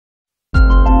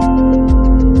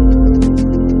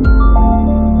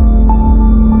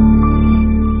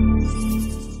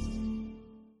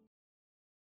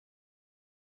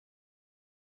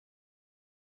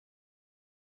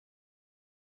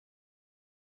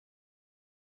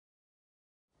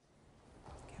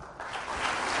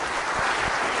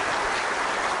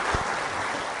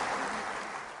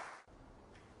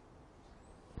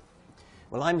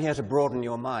Well, I'm here to broaden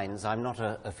your minds. I'm not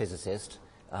a physicist.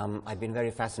 I've been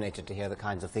very fascinated to hear the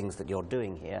kinds of things that you're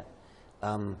doing here.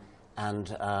 I'm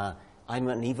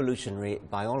an evolutionary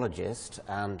biologist,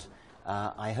 and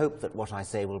I hope that what I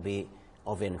say will be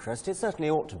of interest. It certainly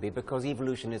ought to be, because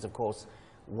evolution is, of course,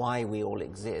 why we all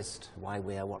exist, why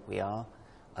we are what we are.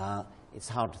 It's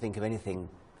hard to think of anything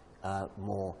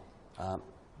more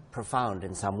profound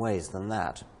in some ways than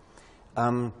that.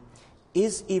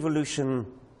 Is evolution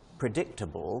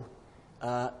predictable?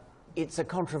 It's a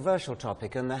controversial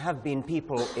topic, and there have been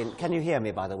people in... Can you hear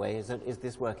me, by the way? Is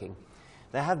this working?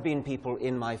 There have been people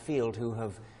in my field who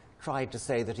have tried to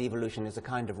say that evolution is a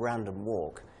kind of random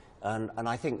walk, and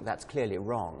I think that's clearly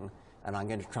wrong, and I'm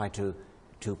going to try to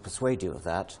persuade you of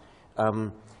that.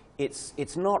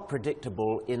 It's not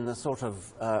predictable in the sort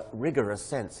of rigorous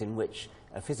sense in which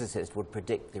a physicist would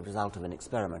predict the result of an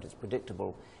experiment. It's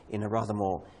predictable in a rather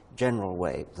more general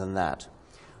way than that.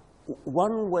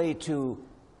 One way to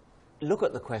look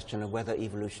at the question of whether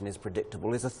evolution is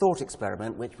predictable is a thought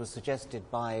experiment which was suggested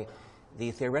by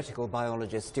the theoretical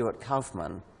biologist Stuart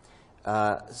Kauffman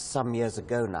some years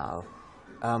ago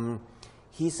now.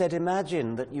 He said,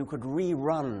 imagine that you could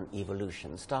rerun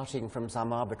evolution starting from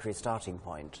some arbitrary starting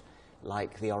point,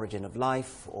 like the origin of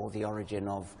life or the origin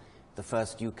of the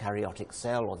first eukaryotic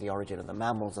cell or the origin of the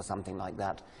mammals or something like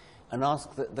that, and ask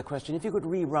the question, if you could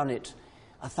rerun it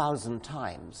 1,000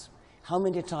 times, how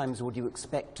many times would you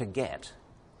expect to get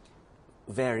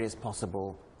various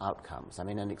possible outcomes? I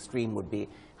mean, an extreme would be,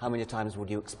 how many times would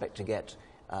you expect to get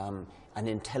an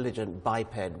intelligent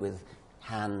biped with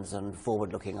hands and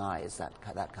forward-looking eyes,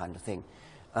 that kind of thing.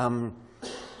 And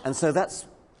so that's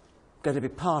going to be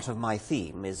part of my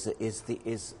theme,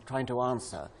 is trying to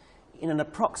answer, in an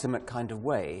approximate kind of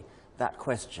way, that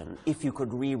question. If you could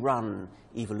rerun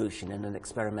evolution in an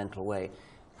experimental way,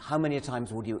 how many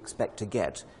times would you expect to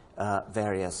get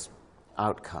various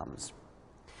outcomes?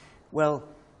 Well,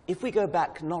 if we go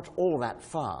back not all that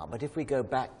far, but if we go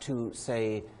back to,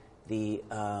 say, the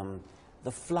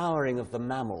flowering of the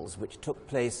mammals, which took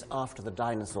place after the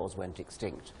dinosaurs went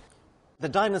extinct. The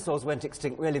dinosaurs went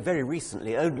extinct really very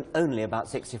recently, only about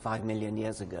 65 million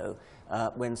years ago,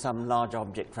 when some large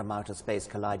object from outer space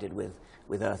collided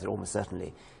with Earth, almost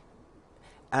certainly.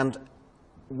 And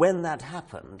when that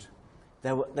happened,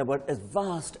 there was a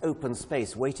vast open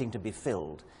space waiting to be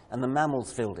filled, and the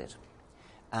mammals filled it.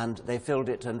 And they filled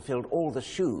it and filled all the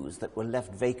shoes that were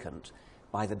left vacant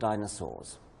by the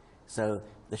dinosaurs. So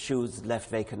the shoes left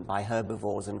vacant by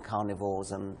herbivores and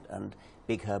carnivores and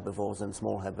big herbivores and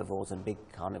small herbivores and big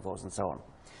carnivores and so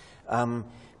on.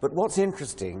 But what's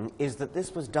interesting is that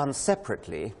this was done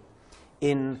separately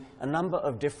in a number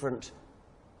of different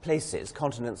places,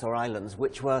 continents or islands,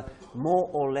 which were more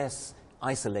or less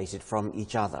isolated from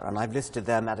each other. And I've listed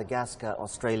there Madagascar,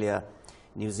 Australia,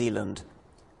 New Zealand,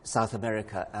 South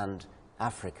America, and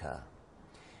Africa.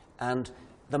 And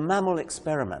the mammal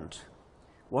experiment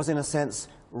was, in a sense,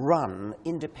 run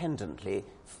independently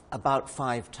about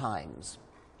 5 times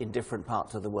in different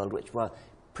parts of the world, which were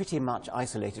pretty much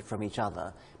isolated from each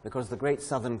other, because the great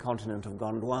southern continent of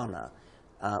Gondwana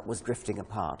was drifting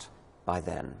apart by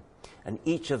then. And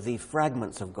each of the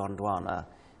fragments of Gondwana,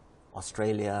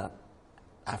 Australia,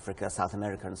 Africa, South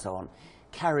America, and so on,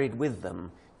 carried with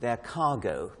them their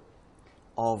cargo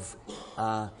of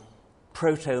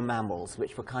proto-mammals,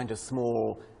 which were kind of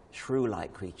small,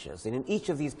 shrew-like creatures. And in each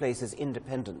of these places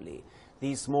independently,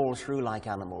 these small shrew-like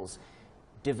animals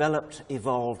developed,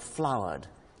 evolved, flowered,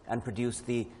 and produced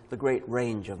the great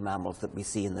range of mammals that we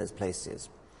see in those places.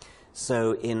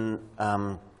 So in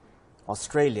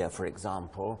Australia, for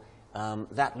example,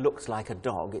 that looks like a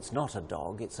dog. It's not a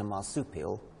dog, it's a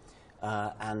marsupial,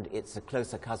 and it's a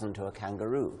closer cousin to a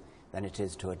kangaroo than it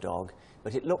is to a dog.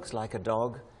 But it looks like a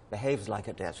dog, behaves like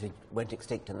a dog, actually went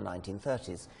extinct in the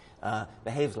 1930s,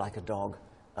 behaves like a dog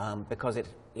because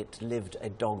it lived a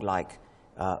dog-like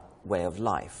way of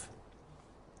life.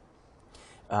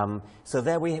 So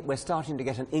there we're starting to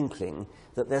get an inkling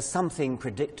that there's something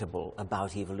predictable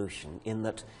about evolution, in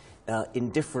that in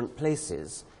different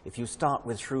places, if you start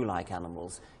with shrew-like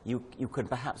animals, you could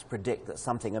perhaps predict that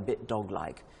something a bit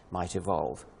dog-like might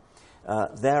evolve.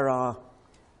 There are,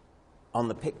 on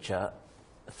the picture,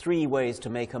 3 ways to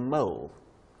make a mole.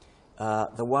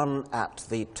 The one at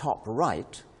the top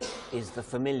right is the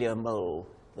familiar mole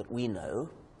that we know.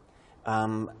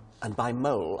 And by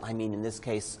mole, I mean, in this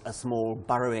case, a small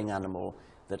burrowing animal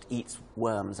that eats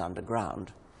worms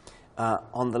underground.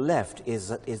 On the left is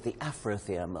the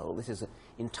Afrothere mole. This is an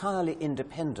entirely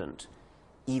independent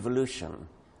evolution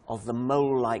of the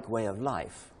mole-like way of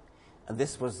life. And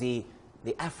this was the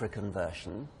African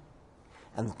version.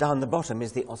 And down the bottom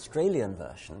is the Australian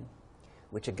version,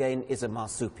 which again is a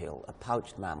marsupial, a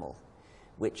pouched mammal,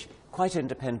 which quite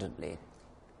independently,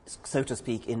 so to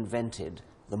speak, invented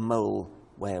the mole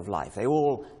way of life. They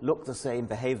all look the same,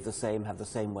 behave the same, have the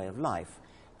same way of life.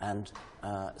 And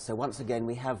so once again,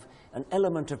 we have an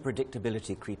element of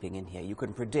predictability creeping in here. You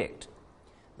can predict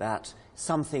that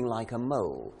something like a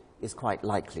mole is quite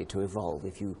likely to evolve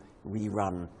if you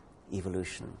rerun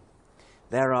evolution.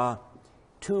 There are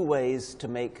two ways to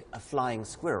make a flying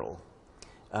squirrel.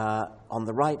 On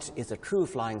the right is a true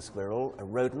flying squirrel, a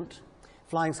rodent.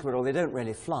 Flying squirrel, they don't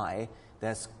really fly.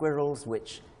 They're squirrels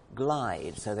which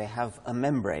glide, so they have a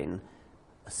membrane,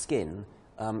 a skin,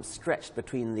 stretched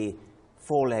between the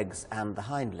forelegs and the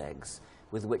hind legs,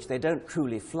 with which they don't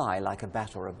truly fly like a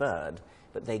bat or a bird,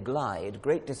 but they glide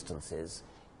great distances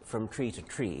from tree to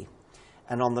tree.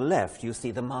 And on the left, you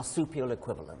see the marsupial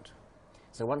equivalent.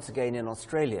 So once again, in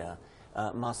Australia,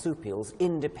 marsupials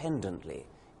independently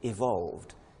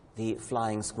evolved the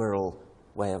flying squirrel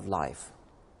way of life.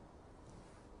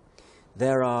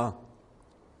 There are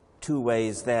two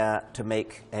ways there to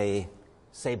make a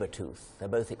saber-tooth. They're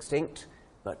both extinct,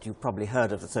 but you've probably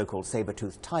heard of the so-called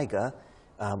saber-toothed tiger,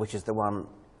 which is the one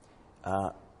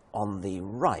on the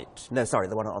right. No, sorry,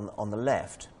 the one on the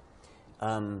left.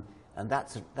 And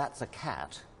that's a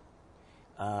cat,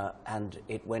 and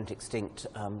it went extinct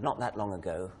not that long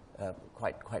ago,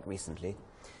 quite recently.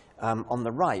 On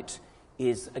the right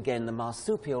is, again, the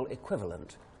marsupial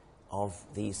equivalent of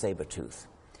the saber-tooth,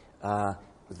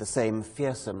 with the same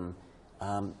fearsome,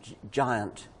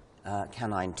 giant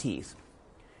canine teeth.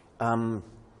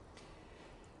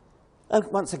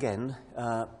 Once again,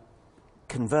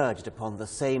 converged upon the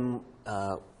same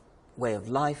way of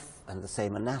life and the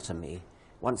same anatomy.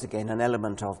 Once again, an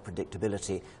element of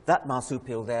predictability. That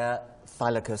marsupial there,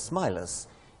 Thylacis smilus,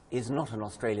 is not an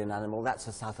Australian animal. That's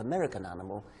a South American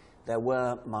animal. There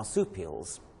were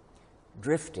marsupials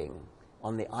drifting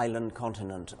on the island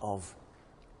continent of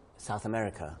South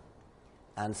America.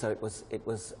 And so it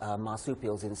was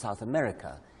marsupials in South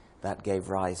America that gave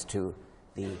rise to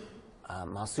the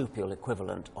marsupial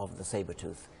equivalent of the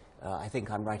saber-tooth. I think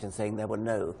I'm right in saying there were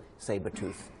no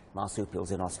saber-tooth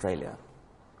marsupials in Australia.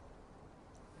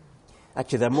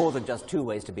 Actually, there are more than just two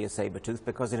ways to be a saber-tooth,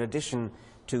 because in addition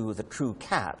to the true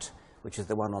cat, which is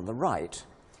the one on the right,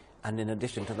 and in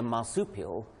addition to the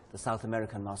marsupial, the South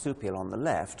American marsupial on the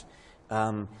left,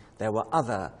 there were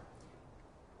other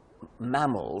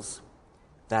mammals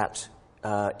that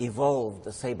evolved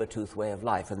the saber-tooth way of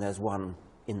life, and there's one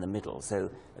in the middle. So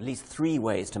at least three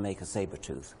ways to make a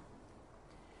saber-tooth.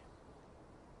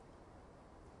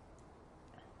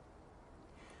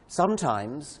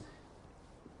 Sometimes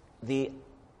the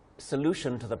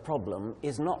solution to the problem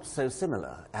is not so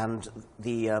similar, and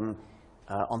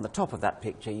on the top of that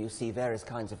picture you see various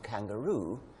kinds of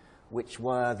kangaroo, which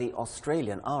were the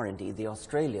Australian, are indeed the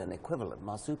Australian equivalent,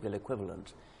 marsupial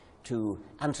equivalent to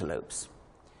antelopes,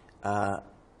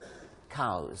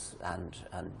 cows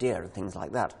and deer and things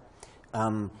like that.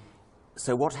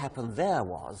 So what happened there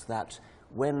was that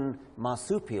when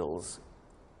marsupial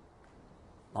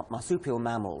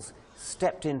mammals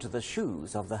stepped into the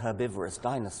shoes of the herbivorous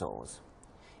dinosaurs,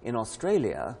 in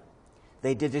Australia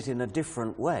they did it in a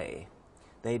different way.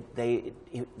 They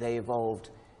evolved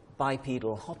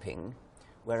bipedal hopping,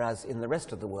 whereas in the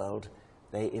rest of the world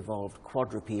they evolved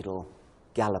quadrupedal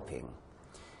galloping.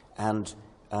 And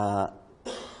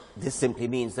this simply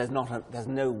means there's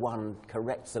no one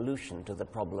correct solution to the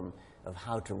problem of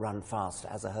how to run fast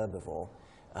as a herbivore,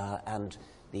 and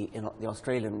the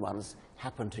Australian ones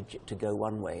happened to go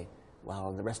one way, while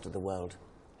in the rest of the world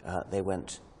they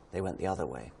went the other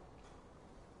way.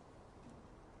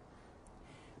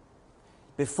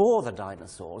 Before the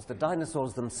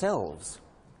dinosaurs themselves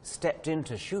stepped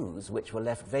into shoes which were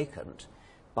left vacant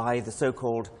by the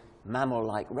so-called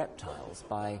mammal-like reptiles,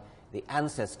 by the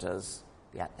ancestors,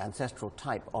 the ancestral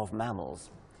type of mammals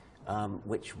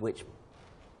which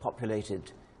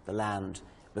populated the land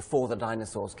before the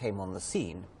dinosaurs came on the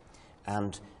scene.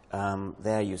 And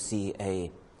there you see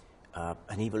an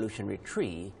evolutionary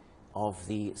tree of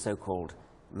the so-called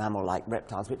mammal-like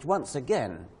reptiles, which once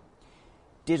again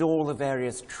did all the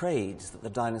various trades that the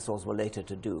dinosaurs were later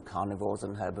to do, carnivores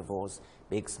and herbivores,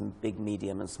 big,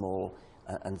 medium, and small,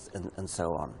 and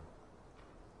so on.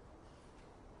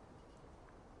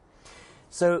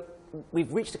 So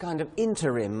we've reached a kind of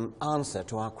interim answer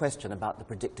to our question about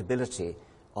the predictability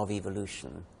of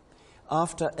evolution.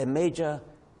 After a major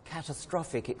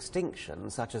catastrophic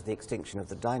extinction, such as the extinction of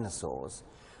the dinosaurs,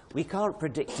 we can't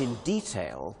predict in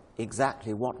detail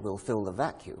exactly what will fill the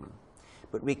vacuum,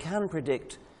 but we can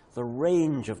predict the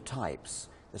range of types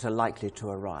that are likely to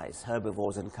arise: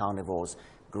 herbivores and carnivores,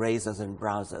 grazers and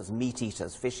browsers, meat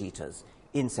eaters, fish eaters,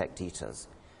 insect eaters.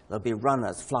 There'll be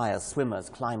runners, flyers, swimmers,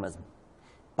 climbers,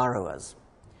 burrowers.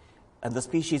 And the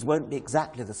species won't be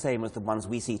exactly the same as the ones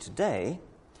we see today,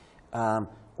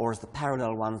 or as the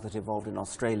parallel ones that evolved in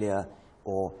Australia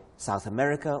or South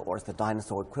America, or as the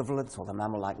dinosaur equivalents or the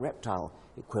mammal-like reptile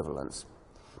equivalents.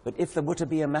 But if there were to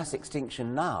be a mass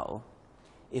extinction now,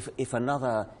 if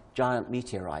another giant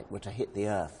meteorite were to hit the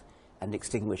Earth and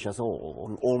extinguish us all,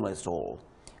 or almost all,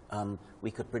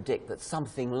 we could predict that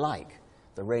something like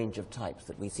the range of types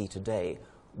that we see today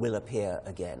will appear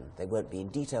again. They won't be in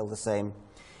detail the same.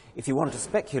 If you want to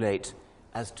speculate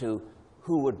as to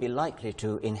who would be likely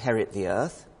to inherit the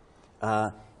Earth,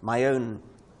 my own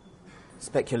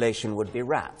speculation would be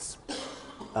rats.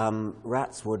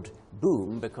 Rats would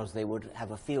boom because they would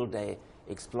have a field day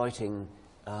exploiting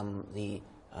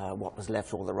what was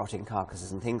left, all the rotting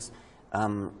carcasses and things.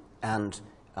 And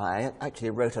I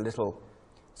actually wrote a little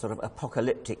sort of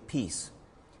apocalyptic piece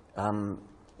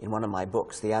in one of my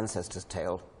books, The Ancestor's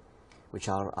Tale, which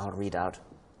I'll read out.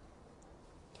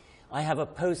 I have a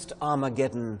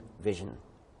post-Armageddon vision.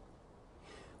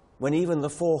 When even the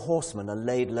four horsemen are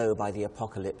laid low by the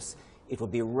apocalypse, it will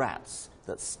be rats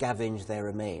that scavenge their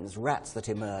remains, rats that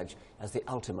emerge as the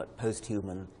ultimate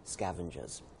post-human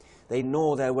scavengers. They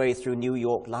gnaw their way through New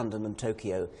York, London, and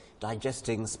Tokyo,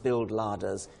 digesting spilled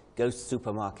larders, ghost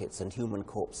supermarkets, and human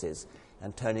corpses,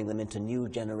 and turning them into new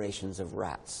generations of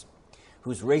rats,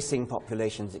 whose racing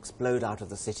populations explode out of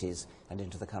the cities and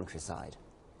into the countryside.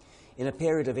 In a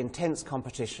period of intense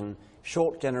competition,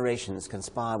 short generations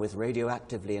conspire with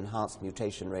radioactively enhanced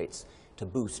mutation rates to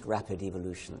boost rapid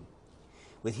evolution.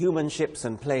 With human ships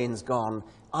and planes gone,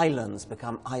 islands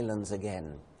become islands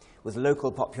again, with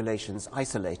local populations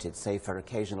isolated save for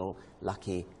occasional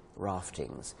lucky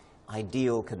raftings.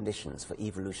 Ideal conditions for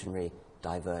evolutionary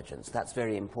divergence. That's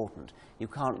very important. You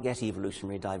can't get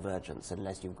evolutionary divergence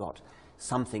unless you've got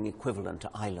something equivalent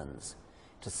to islands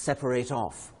to separate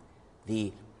off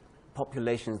the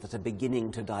populations that are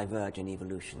beginning to diverge in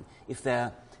evolution. If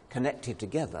they're connected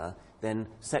together, then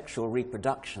sexual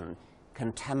reproduction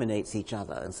contaminates each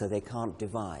other, and so they can't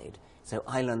divide. So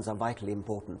islands are vitally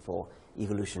important for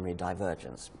evolutionary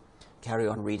divergence. Carry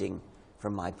on reading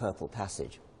from my purple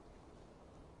passage.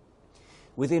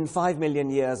 Within 5 million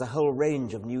years, a whole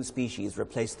range of new species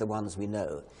replaced the ones we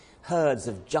know. Herds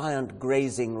of giant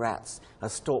grazing rats are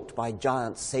stalked by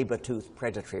giant saber-toothed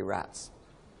predatory rats.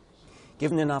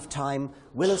 Given enough time,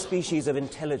 will a species of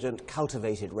intelligent,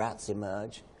 cultivated rats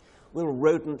emerge? Will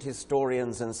rodent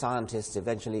historians and scientists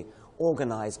eventually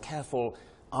organize careful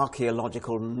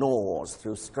archaeological gnaws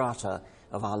through strata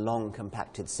of our long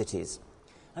compacted cities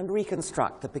and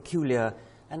reconstruct the peculiar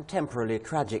and temporarily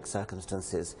tragic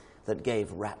circumstances that gave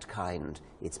ratkind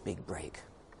its big break?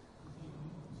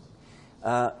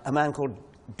 A man called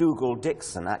Dougal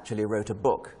Dixon actually wrote a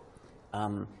book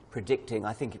predicting,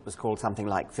 I think it was called something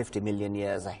like 50 million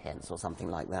years hence or something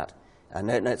like that.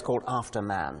 No, it's called After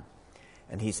Man.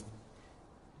 And he's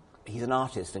an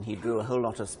artist, and he drew a whole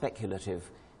lot of speculative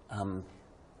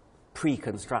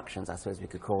pre-constructions, I suppose we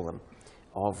could call them,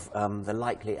 of the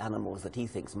likely animals that he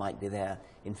thinks might be there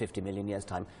in 50 million years'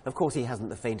 time. Of course, he hasn't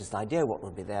the faintest idea what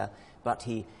will be there, but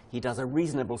he does a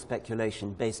reasonable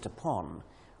speculation based upon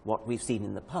what we've seen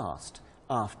in the past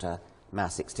after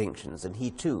mass extinctions. And he,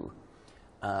 too,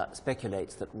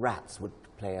 speculates that rats would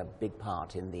play a big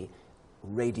part in the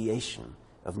radiation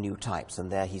of new types,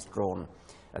 and there he's drawn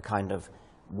a kind of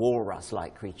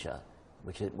walrus-like creature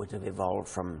which would have evolved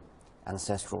from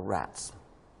ancestral rats.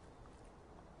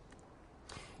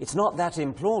 It's not that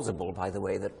implausible, by the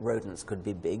way, that rodents could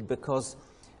be big, because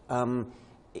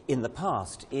in the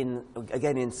past,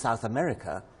 again in South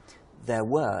America, there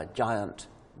were giant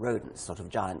rodents, sort of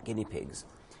giant guinea pigs.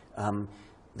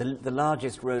 The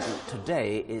largest rodent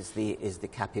today is the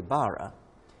capybara,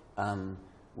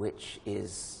 which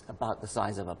is about the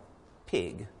size of a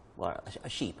pig, well, a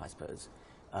sheep, I suppose.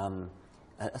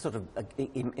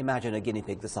 Imagine a guinea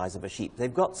pig the size of a sheep.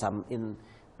 They've got some in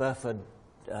Burford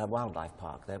Wildlife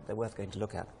Park. They're worth going to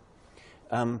look at.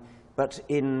 But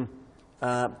in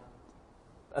a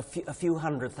few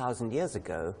 100,000 years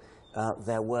ago,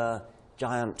 there were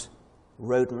giant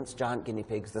rodents, giant guinea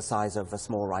pigs the size of a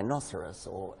small rhinoceros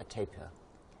or a tapir.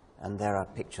 And there are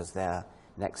pictures there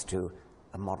next to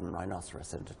a modern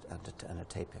rhinoceros and a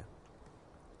tapir.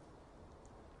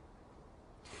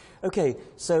 Okay,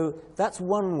 so that's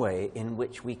one way in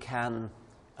which we can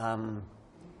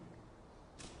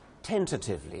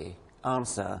tentatively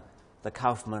answer the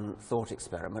Kaufman thought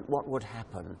experiment. What would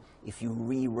happen if you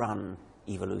rerun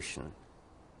evolution?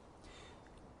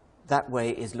 that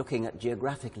way is looking at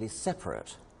geographically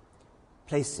separate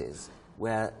places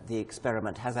where the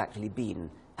experiment has actually been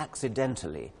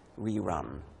accidentally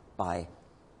rerun by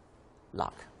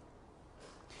luck.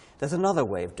 There's another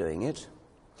way of doing it.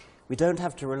 We don't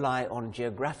have to rely on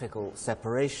geographical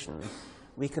separation.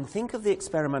 We can think of the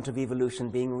experiment of evolution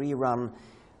being rerun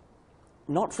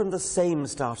not from the same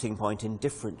starting point in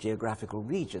different geographical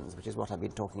regions, which is what I've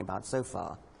been talking about so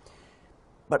far,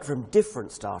 but from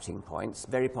different starting points,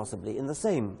 very possibly in the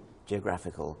same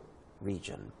geographical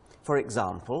region. For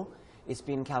example, it's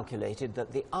been calculated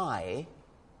that the eye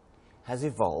has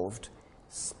evolved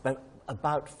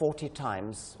about 40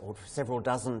 times or several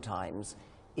dozen times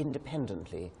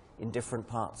independently in different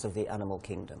parts of the animal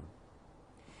kingdom.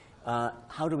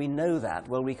 How do we know that?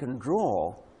 Well, we can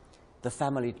draw the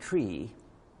family tree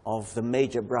of the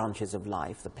major branches of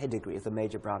life, the pedigree of the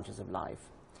major branches of life,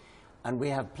 and we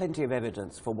have plenty of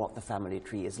evidence for what the family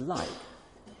tree is like.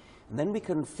 And then we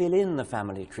can fill in the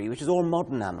family tree, which is all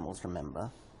modern animals, remember.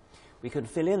 We can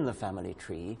fill in the family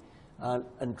tree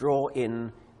and draw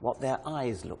in what their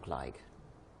eyes look like.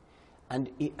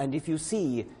 And if you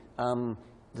see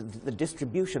the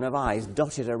distribution of eyes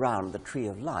dotted around the tree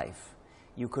of life,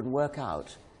 you can work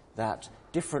out that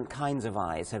different kinds of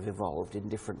eyes have evolved in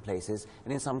different places,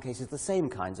 and in some cases the same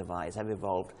kinds of eyes have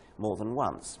evolved more than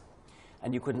once.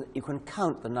 And you can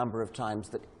count the number of times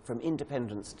that from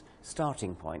independent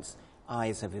starting points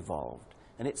eyes have evolved,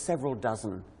 and it's several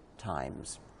dozen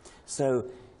times. So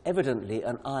evidently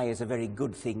an eye is a very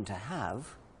good thing to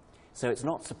have, so it's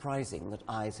not surprising that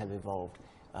eyes have evolved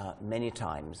many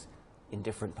times in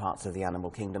different parts of the animal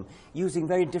kingdom using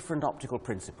very different optical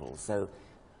principles. So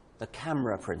the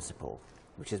camera principle,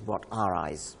 which is what our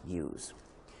eyes use.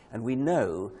 And we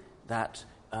know that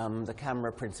the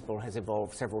camera principle has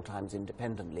evolved several times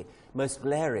independently. Most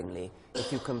glaringly,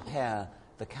 if you compare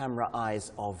the camera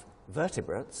eyes of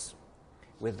vertebrates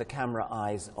with the camera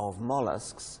eyes of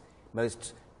mollusks,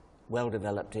 most well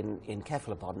developed in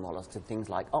cephalopod mollusks and things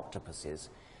like octopuses,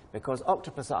 because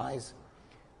octopus eyes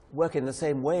work in the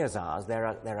same way as ours. They're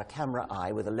a camera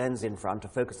eye with a lens in front, a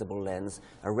focusable lens,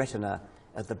 a retina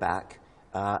at the back,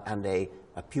 and a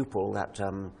pupil that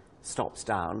stops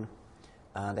down.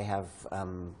 They have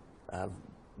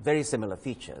very similar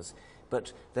features,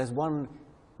 but there's one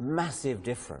massive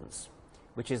difference,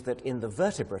 which is that in the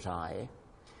vertebrate eye,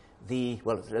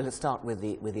 well, let's start with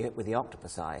the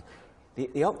octopus eye.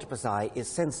 The octopus eye is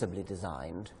sensibly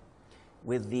designed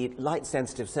with the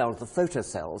light-sensitive cells, the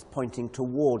photocells, pointing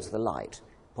towards the light,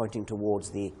 pointing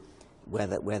towards where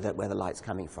the light's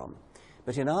coming from.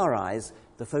 But in our eyes,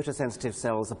 the photosensitive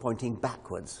cells are pointing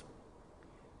backwards.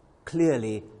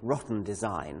 Clearly rotten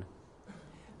design,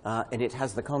 and it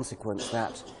has the consequence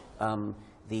that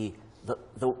the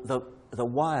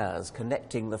wires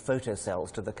connecting the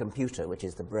photocells to the computer, which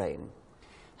is the brain,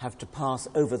 have to pass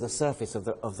over the surface of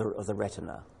the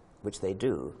retina, which they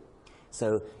do.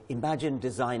 So imagine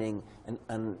designing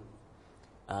an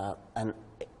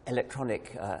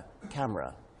electronic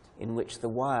camera in which the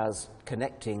wires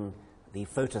connecting the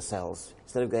photocells,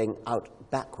 instead of going out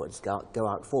backwards, go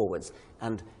out forwards,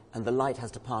 and the light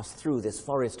has to pass through this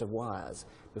forest of wires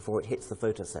before it hits the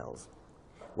photocells.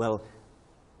 Well,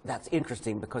 that's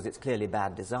interesting because it's clearly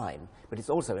bad design, but it's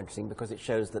also interesting because it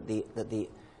shows that the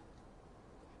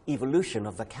evolution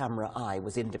of the camera eye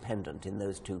was independent in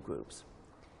those two groups.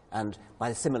 And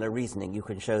by similar reasoning, you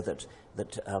can show that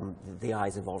the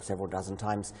eyes evolved several dozen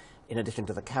times. In addition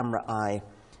to the camera eye,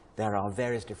 there are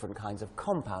various different kinds of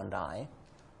compound eye,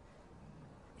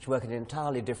 which work an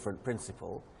entirely different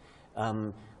principle,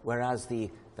 whereas the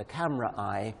camera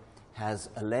eye has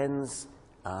a lens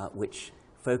which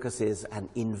focuses an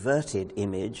inverted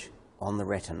image on the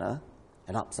retina,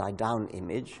 an upside-down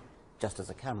image, just as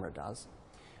a camera does.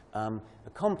 A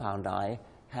compound eye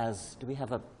has... Do we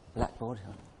have a blackboard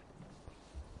here?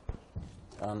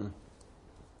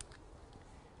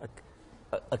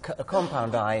 A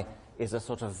compound eye is a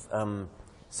sort of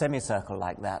semicircle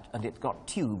like that, and it's got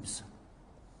tubes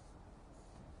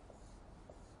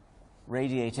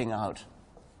radiating out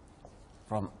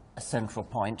from a central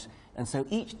point, and so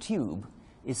each tube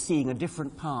is seeing a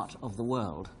different part of the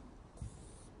world.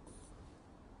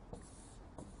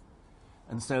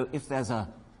 And so if there's an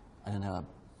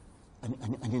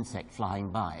insect flying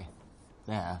by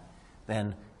there,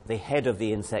 then the head of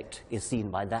the insect is seen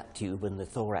by that tube, and the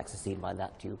thorax is seen by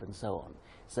that tube, and so on.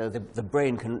 So the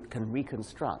brain can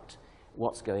reconstruct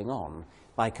what's going on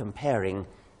by comparing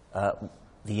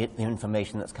the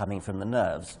information that's coming from the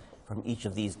nerves from each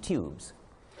of these tubes.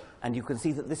 And you can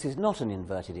see that this is not an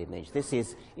inverted image. This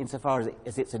is, insofar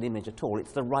as it's an image at all,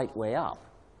 it's the right way up.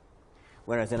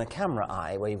 Whereas in a camera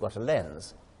eye, where you've got a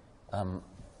lens,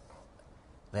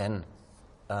 then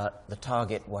the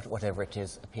target, whatever it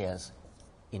is, appears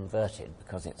inverted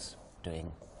because it's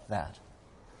doing that.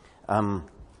 And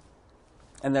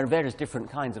there are various different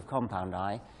kinds of compound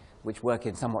eye which work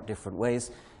in somewhat different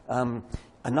ways.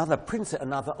 Another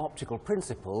optical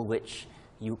principle which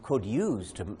you could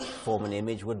use to form an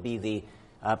image would be the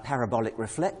parabolic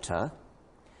reflector.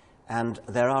 And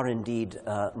there are indeed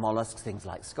mollusks, things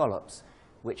like scallops,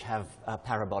 which have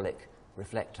parabolic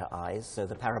reflector eyes. So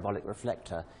the parabolic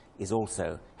reflector has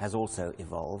also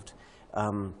evolved.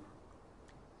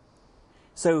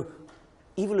 So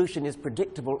evolution is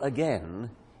predictable again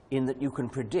in that you can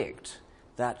predict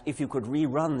that if you could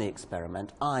rerun the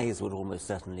experiment, eyes would almost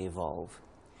certainly evolve,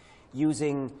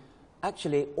 using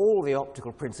actually all the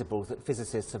optical principles that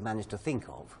physicists have managed to think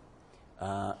of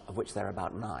which there are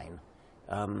about 9.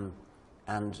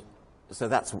 And so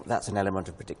that's an element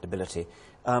of predictability.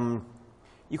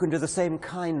 You can do the same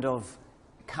kind of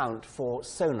count for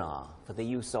sonar, for the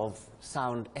use of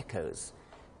sound echoes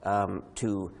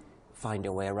to find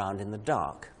your way around in the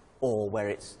dark, or where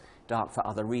it's dark for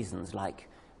other reasons, like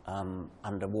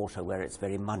underwater, where it's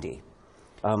very muddy.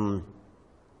 The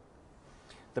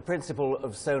principle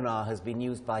of sonar has been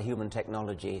used by human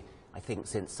technology, I think,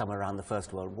 since somewhere around the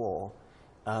First World War.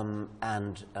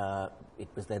 And it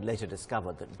was then later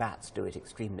discovered that bats do it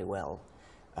extremely well.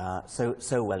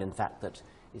 So well, in fact, that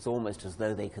it's almost as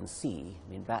though they can see.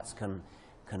 I mean, bats can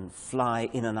fly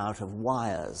in and out of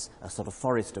wires, a sort of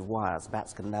forest of wires.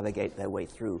 Bats can navigate their way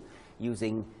through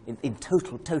using, in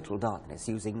total darkness,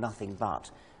 using nothing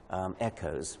but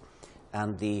echoes.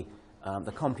 And the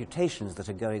computations that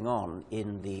are going on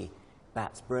in the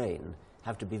bat's brain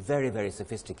have to be very, very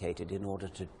sophisticated in order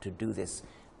to do this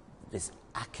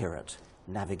accurate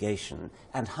navigation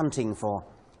and hunting for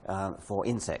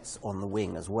insects on the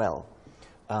wing as well.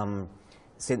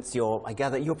 Since I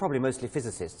gather you're probably mostly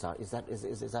physicists, is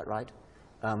that right?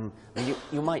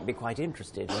 You might be quite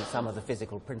interested in some of the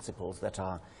physical principles that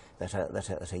are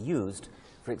used.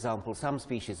 For example, some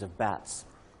species of bats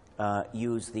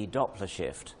use the Doppler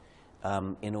shift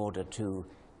in order to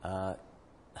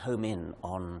home in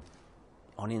on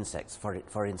insects,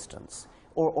 for instance.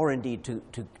 Or indeed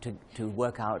to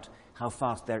work out how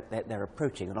fast they're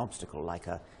approaching an obstacle like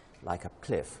a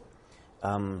cliff.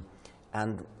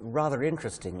 And rather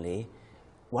interestingly,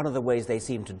 one of the ways they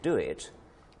seem to do it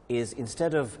is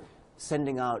instead of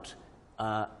sending out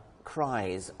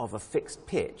cries of a fixed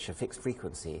pitch, a fixed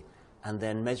frequency, and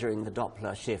then measuring the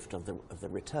Doppler shift of the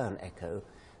return echo,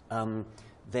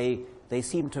 they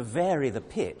seem to vary the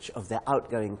pitch of their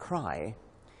outgoing cry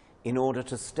in order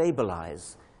to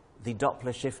stabilize the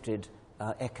Doppler shifted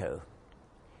echo.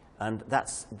 And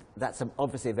that's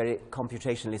obviously a very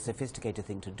computationally sophisticated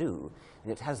thing to do,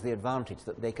 and it has the advantage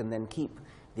that they can then keep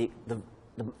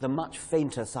the much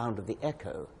fainter sound of the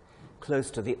echo close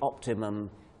to the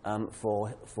optimum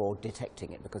for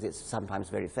detecting it, because it's sometimes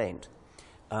very faint.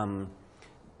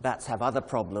 Bats have other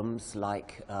problems,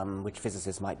 like which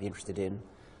physicists might be interested in,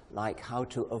 like how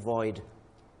to avoid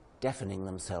deafening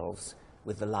themselves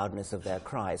with the loudness of their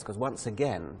cries, because once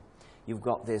again, you've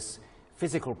got this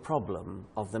physical problem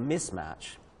of the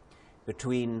mismatch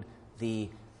between the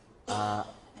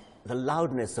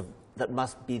loudness that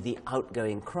must be the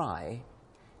outgoing cry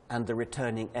and the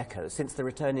returning echo. Since the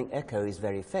returning echo is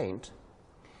very faint,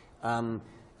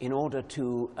 in order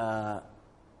to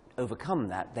overcome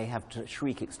that, they have to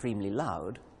shriek extremely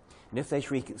loud. And if they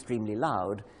shriek extremely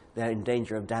loud, they're in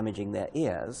danger of damaging their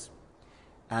ears.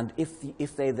 And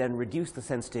if they then reduce the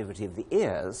sensitivity of the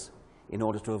ears in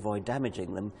order to avoid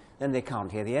damaging them, then they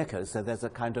can't hear the echoes. So there's a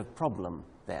kind of problem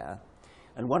there.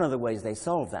 And one of the ways they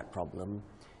solve that problem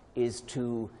is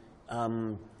to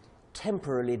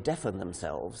temporarily deafen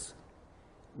themselves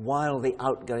while the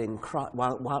outgoing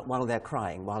while they're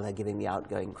crying, while they're giving the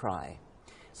outgoing cry.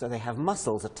 So they have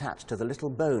muscles attached to the little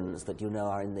bones that you know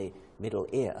are in the middle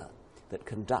ear that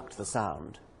conduct the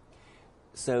sound.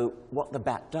 So what the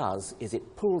bat does is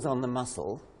it pulls on the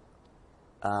muscle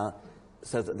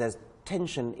so that there's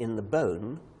tension in the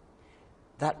bone.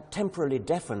 That temporarily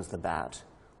deafens the bat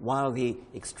while the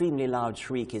extremely loud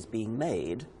shriek is being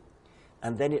made,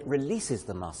 and then it releases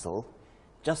the muscle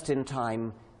just in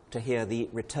time to hear the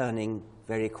returning,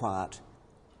 very quiet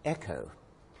echo.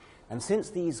 And since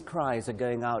these cries are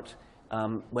going out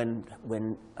when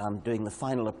doing the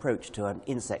final approach to an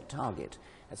insect target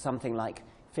at something like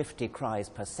 50 cries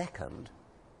per second,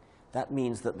 that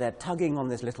means that they're tugging on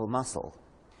this little muscle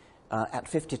at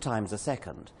 50 times a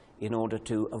second in order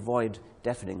to avoid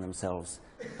deafening themselves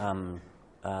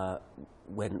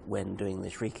when doing the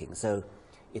shrieking. So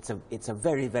it's a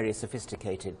very, very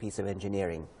sophisticated piece of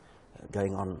engineering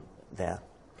going on there.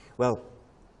 Well,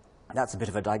 that's a bit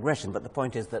of a digression, but the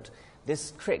point is that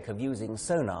this trick of using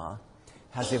sonar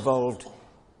has evolved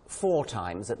 4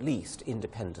 times at least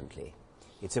independently.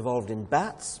 It's evolved in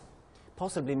bats,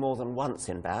 possibly more than once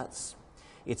in bats.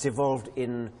 It's evolved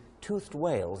in toothed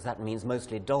whales, that means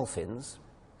mostly dolphins,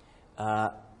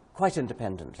 quite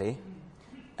independently.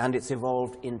 And it's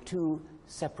evolved in 2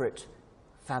 separate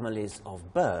families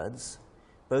of birds,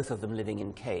 both of them living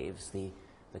in caves, the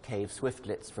cave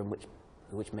swiftlets from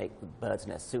which make bird's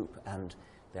nest soup, and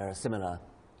there are similar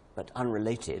but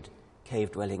unrelated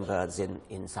cave-dwelling birds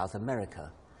in South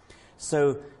America.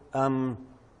 So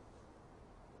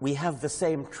we have the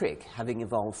same trick having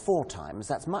evolved 4 times.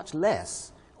 That's much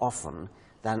less often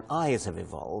than eyes have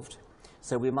evolved.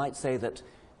 So we might say that,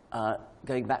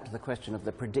 going back to the question of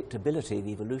the predictability of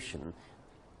evolution,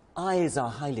 eyes are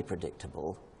highly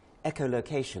predictable.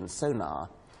 Echolocation, sonar,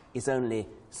 is only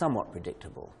somewhat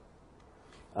predictable.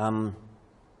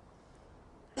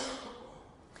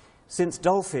 Since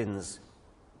dolphins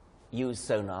use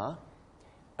sonar,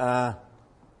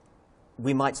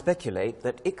 we might speculate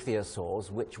that ichthyosaurs,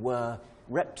 which were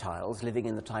reptiles living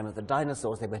in the time of the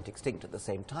dinosaurs, they went extinct at the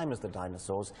same time as the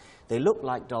dinosaurs, they looked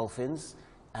like dolphins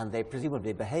and they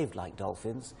presumably behaved like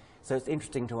dolphins, so it's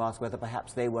interesting to ask whether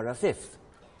perhaps they were a 5th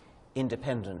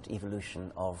independent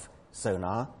evolution of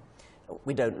sonar.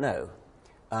 We don't know.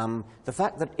 The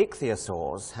fact that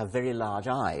ichthyosaurs have very large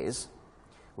eyes,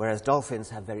 whereas dolphins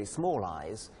have very small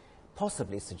eyes,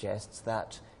 possibly suggests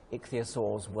that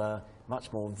ichthyosaurs were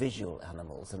much more visual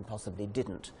animals and possibly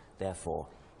didn't, therefore,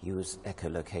 use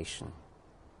echolocation.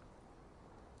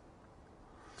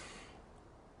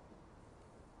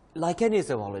 Like any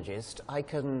zoologist, I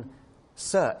can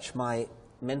search my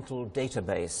mental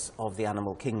database of the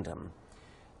animal kingdom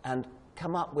and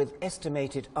come up with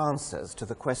estimated answers to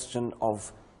the question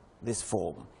of this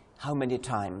form. How many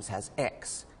times has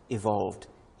X evolved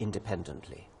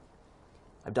independently?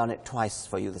 I've done it twice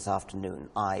for you this afternoon,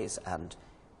 eyes and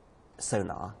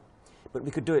sonar, but we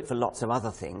could do it for lots of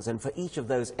other things, and for each of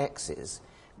those X's,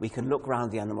 we can look around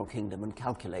the animal kingdom and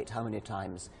calculate how many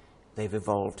times they've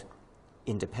evolved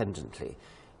independently.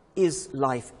 Is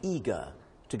life eager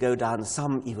to go down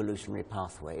some evolutionary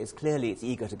pathways? Clearly, it's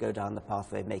eager to go down the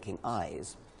pathway of making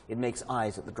eyes. It makes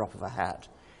eyes at the drop of a hat.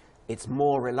 It's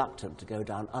more reluctant to go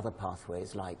down other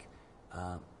pathways like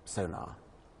sonar.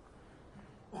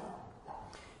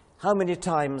 How many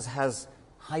times has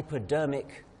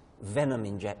hypodermic venom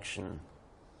injection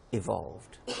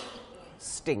evolved?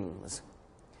 Stings.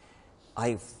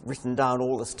 I've written down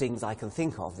all the stings I can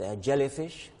think of there.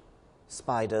 Jellyfish,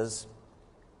 spiders.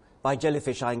 By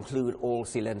jellyfish, I include all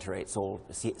coelenterates, all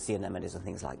sea anemones and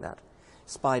things like that.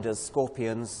 Spiders,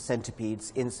 scorpions,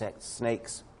 centipedes, insects,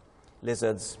 snakes,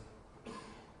 lizards.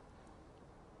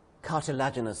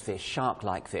 Cartilaginous fish,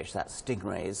 shark-like fish, that's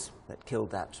stingrays that killed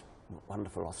that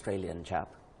wonderful Australian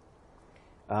chap.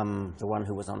 The one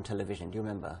who was on television, do you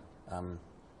remember?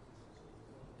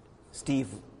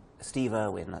 Steve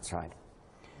Irwin, that's right.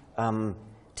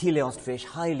 Teleost fish,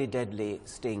 highly deadly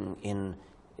sting in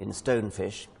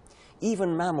stonefish.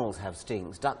 Even mammals have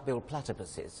stings, duck-billed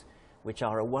platypuses, which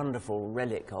are a wonderful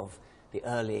relic of the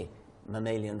early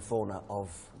mammalian fauna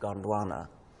of Gondwana.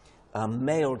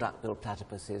 Male duck-billed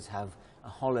platypuses have a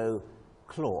hollow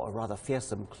claw, a rather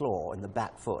fearsome claw in the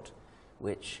back foot,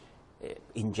 which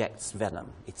injects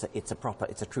venom. It's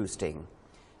a true sting.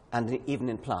 And even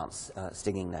in plants,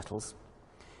 stinging nettles.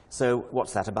 So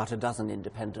what's that, about a dozen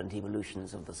independent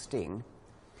evolutions of the sting.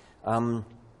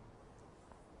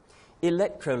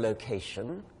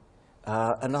 Electrolocation,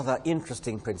 another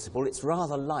interesting principle. It's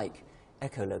rather like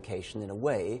echolocation in a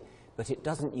way, but it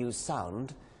doesn't use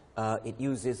sound. It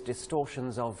uses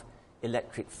distortions of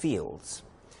electric fields.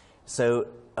 So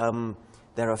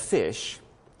there are fish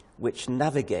which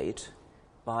navigate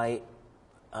by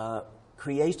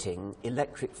creating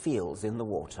electric fields in the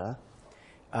water.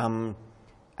 And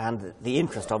the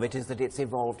interest of it is that it's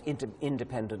evolved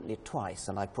independently twice,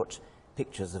 and I put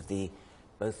pictures of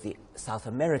both the South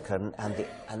American and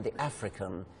the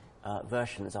African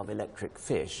versions of electric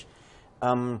fish.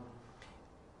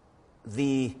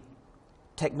 The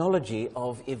technology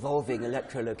of evolving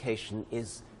electrolocation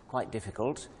is quite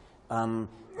difficult.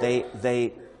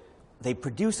 They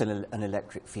produce an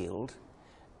electric field,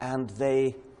 and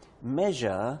they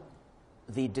measure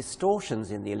the distortions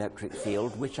in the electric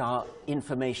field, which are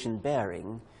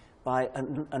information-bearing, by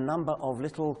a number of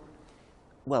little,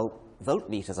 well,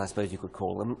 voltmeters, I suppose you could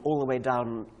call them, all the way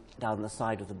down the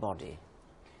side of the body.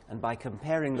 And by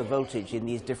comparing the voltage in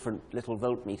these different little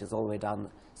voltmeters all the way down the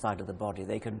side of the body,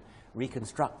 they can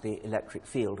reconstruct the electric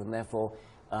field and therefore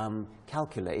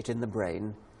calculate in the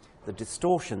brain the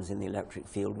distortions in the electric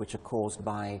field which are caused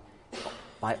by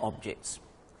objects.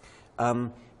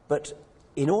 But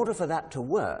in order for that to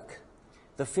work,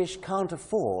 the fish can't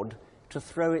afford to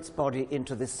throw its body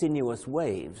into the sinuous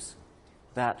waves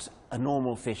that a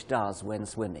normal fish does when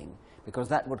swimming, because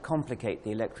that would complicate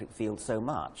the electric field so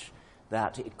much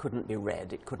that it couldn't be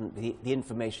read. It couldn't be, the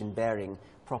information-bearing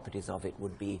properties of it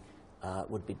would be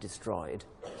destroyed.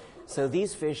 So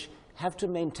these fish have to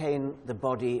maintain the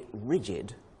body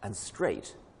rigid and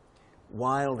straight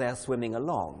while they're swimming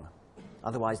along.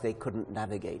 Otherwise, they couldn't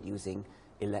navigate using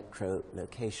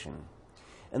electrolocation.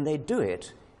 And they do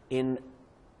it in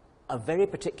a very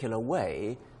particular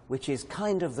way, which is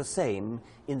kind of the same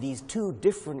in these two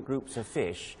different groups of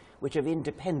fish which have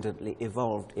independently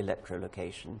evolved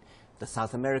electrolocation. The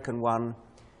South American one,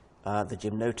 the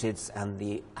gymnotids, and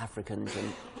the African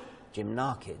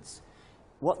gymnarchids.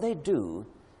 What they do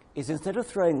is, instead of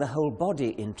throwing the whole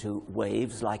body into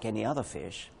waves like any other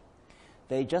fish,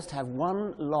 they just have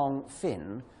one long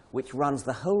fin which runs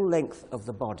the whole length of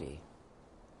the body.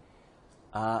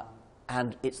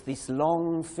 And it's this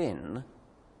long fin,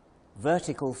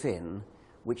 vertical fin,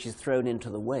 which is thrown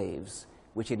into the waves,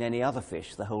 which in any other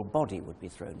fish the whole body would be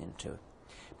thrown into.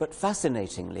 But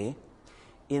fascinatingly,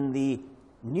 in the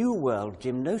New World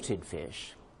gymnotid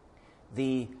fish,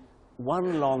 the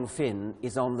one long fin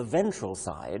is on the ventral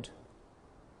side,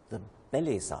 the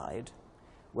belly side,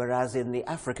 whereas in the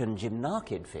African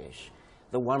gymnarchid fish,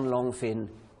 the one long fin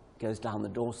goes down the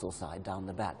dorsal side, down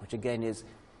the back, which again is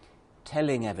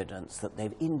telling evidence that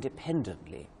they've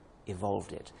independently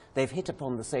evolved it. They've hit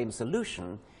upon the same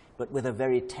solution, but with a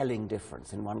very telling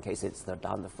difference. In one case, it's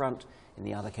down the front. In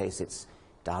the other case, it's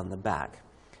down the back.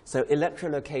 So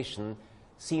electrolocation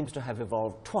seems to have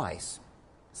evolved twice.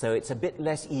 So it's a bit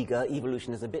less eager,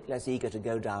 evolution is a bit less eager to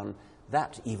go down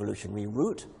that evolutionary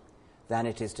route than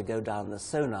it is to go down the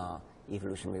sonar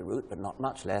evolutionary route, but not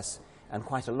much less, and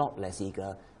quite a lot less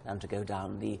eager than to go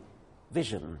down the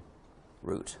vision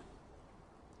route.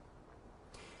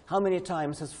 How many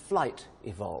times has flight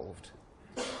evolved?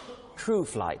 True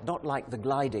flight, not like the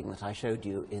gliding that I showed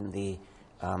you in the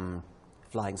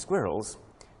flying squirrels,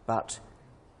 but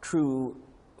true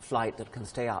flight that can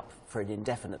stay up for an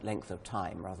indefinite length of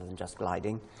time rather than just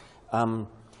gliding.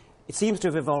 It seems to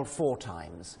have evolved 4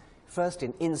 times. First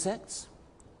in insects,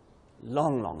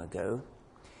 long, long ago,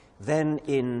 then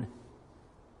in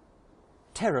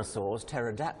pterosaurs,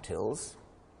 pterodactyls,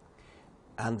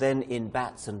 and then in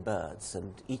bats and birds.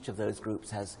 And each of those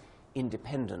groups has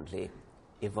independently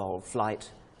evolved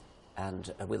flight,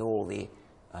 and with all the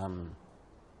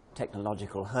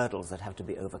technological hurdles that have to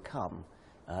be overcome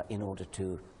in order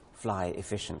to fly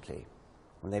efficiently.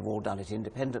 And they've all done it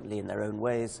independently in their own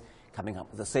ways, coming up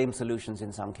with the same solutions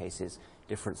in some cases,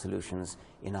 different solutions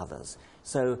in others.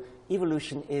 So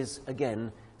evolution is,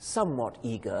 again, somewhat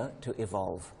eager to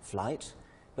evolve flight,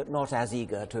 but not as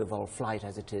eager to evolve flight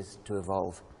as it is to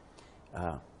evolve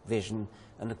vision.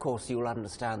 And of course, you will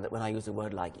understand that when I use a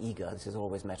word like eager, this is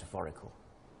always metaphorical.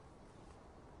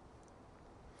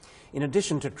 In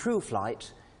addition to true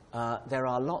flight, there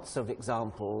are lots of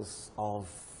examples of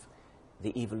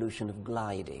the evolution of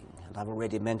gliding. And I've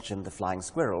already mentioned the flying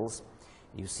squirrels.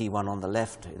 You see one on the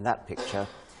left in that picture.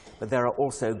 But there are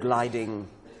also gliding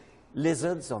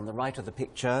lizards on the right of the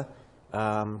picture.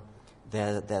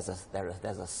 There's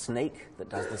a snake that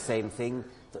does the same thing,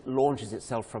 that launches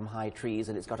itself from high trees,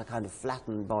 and it's got a kind of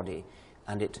flattened body,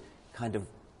 and it kind of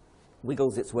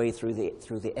wiggles its way through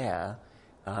the air,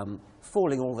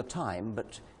 falling all the time,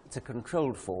 but it's a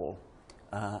controlled fall,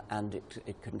 and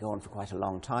it can go on for quite a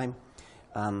long time.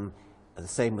 The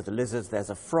same with the lizards. There's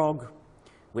a frog,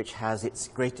 which has its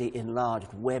greatly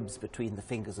enlarged webs between the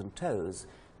fingers and toes,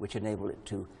 which enable it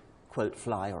to, quote,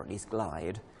 fly, or at least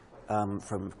glide,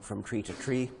 from tree to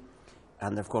tree.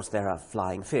 And of course there are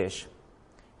flying fish,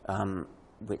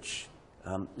 which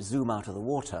zoom out of the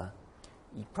water,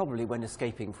 probably when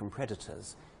escaping from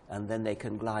predators, and then they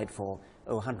can glide for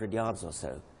 100 yards or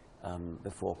so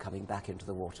before coming back into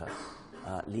the water,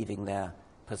 leaving their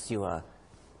pursuer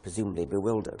presumably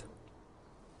bewildered.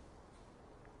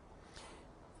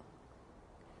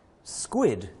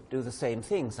 Squid do the same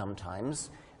thing sometimes,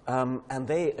 and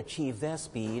they achieve their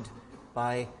speed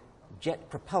by jet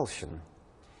propulsion.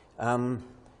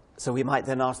 So we might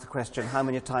then ask the question, how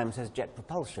many times has jet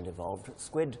propulsion evolved?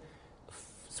 Squid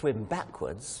swim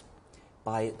backwards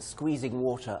by squeezing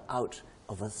water out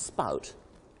of a spout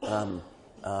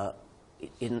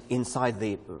inside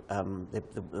the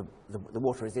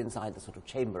water is inside the sort of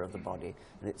chamber of the body,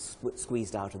 and it's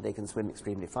squeezed out, and they can swim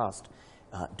extremely fast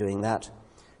doing that.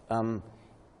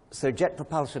 So jet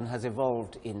propulsion has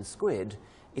evolved in squid.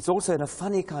 It's also, in a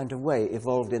funny kind of way,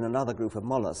 evolved in another group of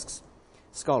mollusks,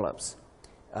 scallops.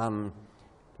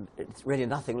 It's really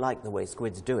nothing like the way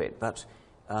squids do it, but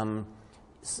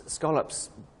scallops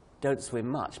don't swim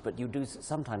much, but you do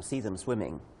sometimes see them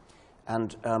swimming.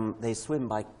 And they swim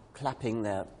by clapping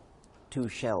their two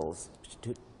shells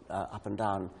up and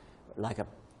down like a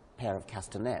pair of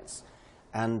castanets.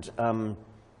 And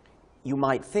you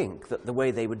might think that the way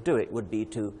they would do it would be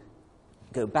to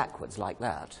go backwards like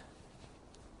that.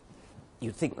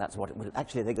 You'd think that's what it would.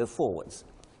 Actually, they go forwards.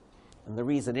 And the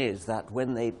reason is that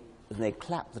when they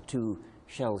clap the two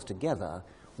shells together,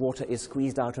 water is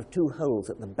squeezed out of two holes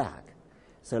at the back.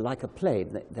 So like a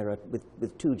plane, there are,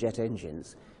 with two jet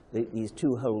engines, these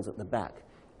two holes at the back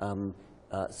have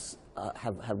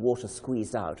water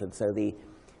squeezed out, and so the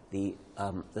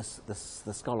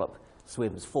scallop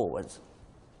swims forwards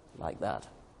like that.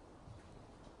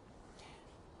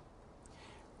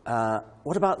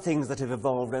 What about things that have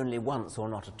evolved only once or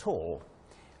not at all?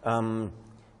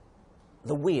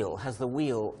 The wheel. Has the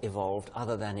wheel evolved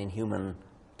other than in human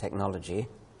technology?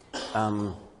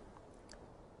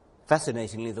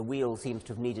 Fascinatingly, the wheel seems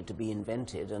to have needed to be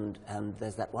invented, and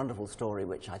there's that wonderful story,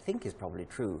 which I think is probably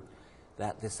true,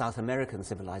 that the South American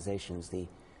civilizations, the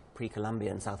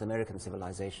pre-Columbian South American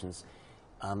civilizations,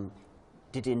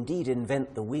 did indeed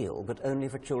invent the wheel, but only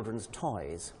for children's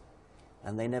toys,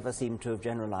 and they never seem to have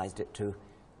generalized it to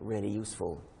really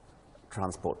useful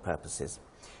transport purposes.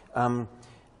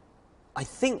 I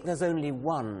think there's only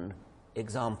one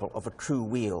example of a true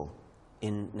wheel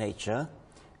in nature,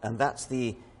 and that's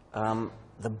the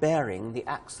bearing, the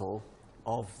axle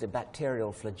of the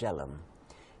bacterial flagellum.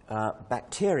 Some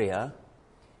bacteria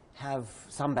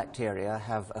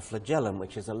have a flagellum,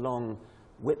 which is a long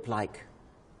whip-like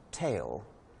tail,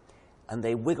 and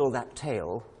they wiggle that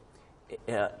tail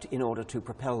in order to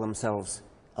propel themselves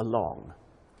along.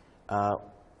 The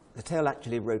tail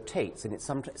actually rotates, and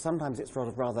sometimes it's sort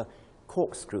of rather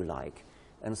corkscrew-like.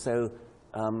 And so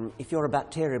if you're a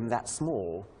bacterium that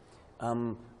small,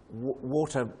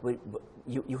 water,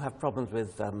 you have problems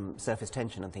with surface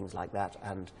tension and things like that,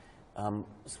 and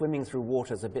swimming through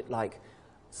water is a bit like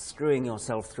screwing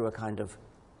yourself through a kind of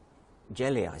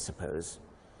jelly, I suppose.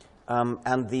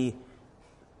 And the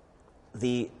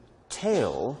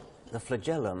tail, the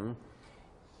flagellum,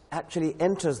 actually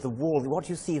enters the wall. What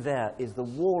you see there is the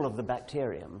wall of the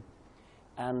bacterium,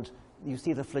 and you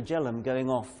see the flagellum going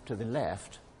off to the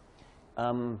left.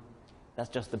 That's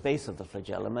just the base of the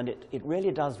flagellum, and it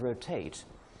really does rotate.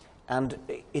 And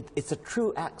it's a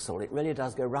true axle. It really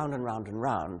does go round and round and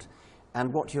round.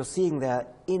 And what you're seeing there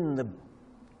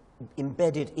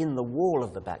embedded in the wall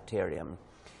of the bacterium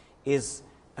is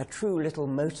a true little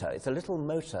motor. It's a little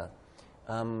motor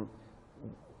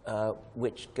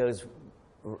which goes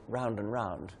round and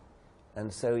round.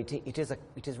 And so it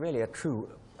is really a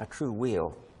true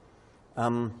wheel.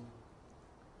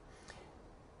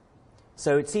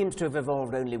 So it seems to have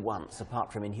evolved only once,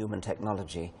 apart from in human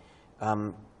technology.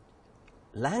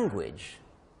 Language,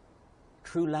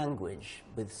 true language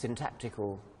with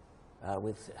syntactical,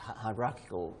 with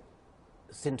hierarchical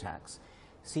syntax,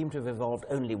 seem to have evolved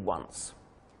only once,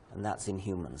 and that's in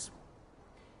humans.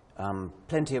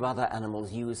 Plenty of other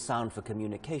animals use sound for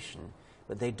communication,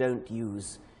 but they don't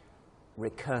use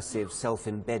recursive,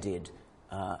 self-embedded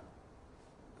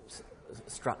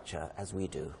structure as we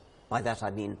do. By that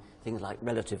I mean things like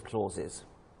relative clauses,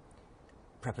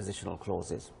 prepositional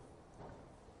clauses.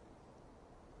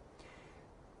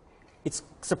 It's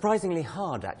surprisingly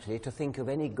hard, actually, to think of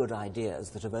any good ideas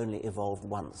that have only evolved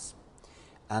once.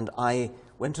 And I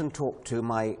went and talked to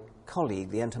my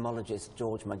colleague, the entomologist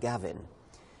George McGavin,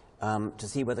 to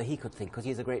see whether he could think, because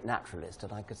he's a great naturalist,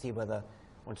 and I could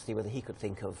want to see whether he could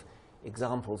think of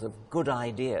examples of good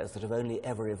ideas that have only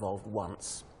ever evolved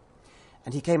once.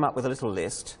 And he came up with a little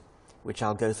list, which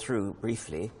I'll go through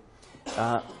briefly.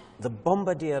 The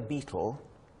bombardier beetle,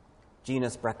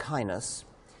 genus Brachinus,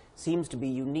 seems to be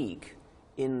unique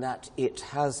in that it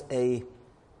has a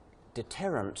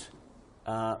deterrent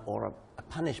or a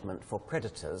punishment for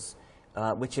predators,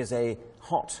 which is a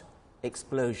hot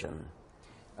explosion.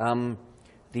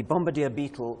 The bombardier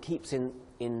beetle keeps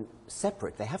in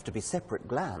separate, they have to be separate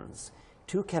glands,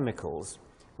 two chemicals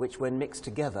which, when mixed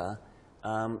together,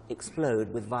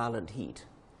 explode with violent heat.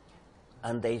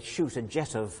 And they shoot a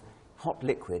jet of hot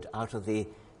liquid out of the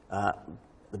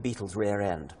beetle's rear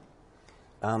end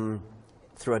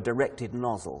through a directed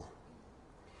nozzle.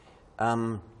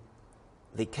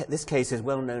 this case is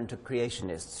well known to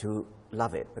creationists who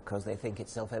love it because they think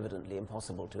it's self-evidently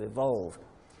impossible to evolve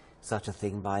such a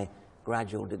thing by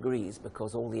gradual degrees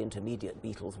because all the intermediate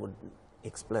beetles would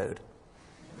explode.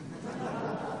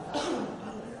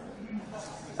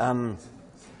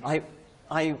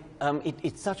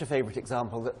 It's such a favourite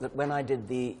example that when I did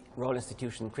the Royal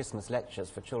Institution Christmas lectures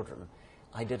for children,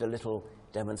 I did a little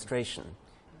demonstration.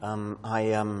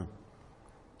 I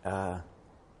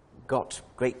got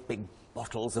great big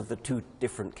bottles of the two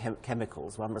different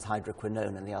chemicals. One was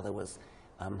hydroquinone and the other was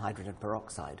hydrogen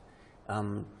peroxide.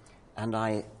 And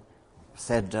I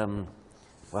said,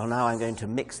 well, now I'm going to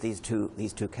mix these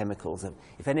two chemicals.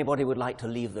 If anybody would like to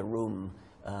leave the room,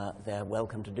 they're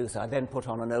welcome to do so. I then put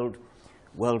on an old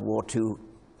World War II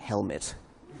helmet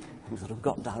and sort of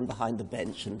got down behind the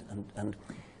bench and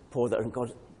poured that,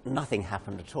 and nothing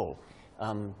happened at all.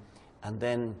 And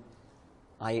then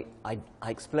I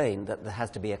explained that there has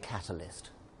to be a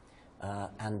catalyst.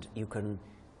 And you can,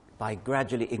 by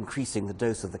gradually increasing the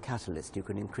dose of the catalyst, you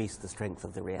can increase the strength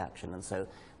of the reaction. And so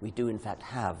we do, in fact,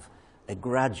 have a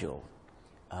gradual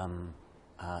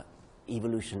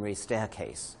evolutionary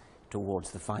staircase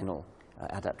towards the final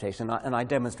adaptation. And I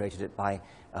demonstrated it by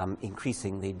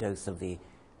increasing the dose of the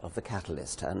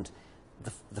catalyst. And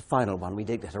the final one, we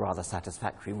did get a rather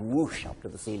satisfactory whoosh up to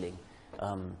the ceiling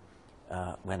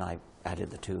when I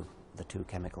added the two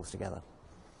chemicals together.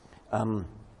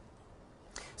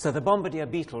 So the bombardier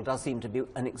beetle does seem to be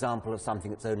an example of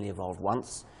something that's only evolved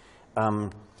once.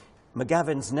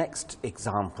 McGavin's next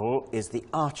example is the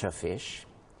archer fish,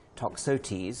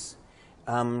 Toxotes,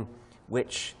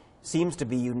 which seems to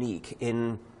be unique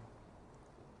in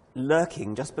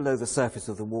lurking just below the surface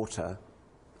of the water,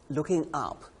 looking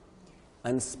up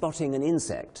and spotting an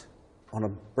insect on a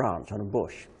branch, on a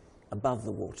bush, above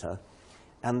the water,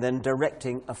 and then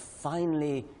directing a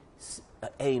finely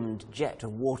aimed jet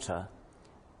of water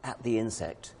at the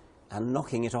insect and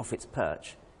knocking it off its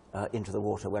perch into the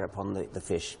water, whereupon the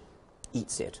fish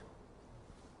eats it.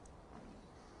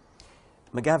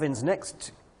 McGavin's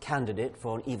next candidate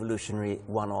for an evolutionary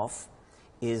one-off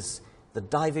is the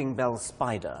diving bell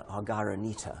spider, Argyra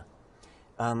nita.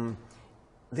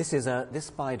 This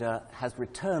spider has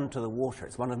returned to the water.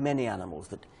 It's one of many animals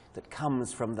that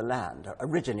comes from the land.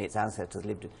 Originally, its ancestors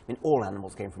lived, all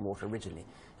animals came from water originally,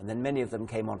 and then many of them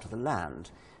came onto the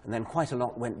land, and then quite a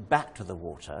lot went back to the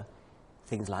water,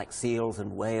 things like seals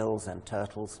and whales and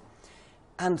turtles,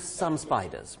 and some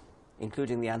spiders,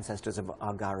 including the ancestors of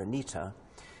Argyra nita.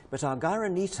 But Argyra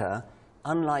nita,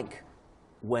 unlike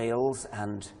whales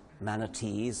and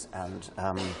manatees and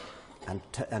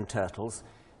turtles,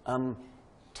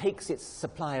 takes its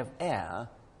supply of air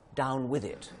down with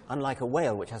it. Unlike a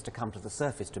whale, which has to come to the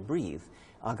surface to breathe,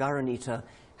 Argyra nita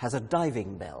has a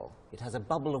diving bell. It has a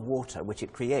bubble of water which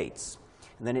it creates,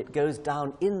 and then it goes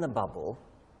down in the bubble,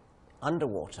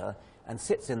 underwater, and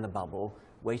sits in the bubble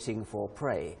waiting for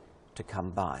prey to come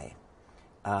by.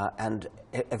 And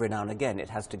every now and again it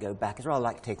has to go back. It's rather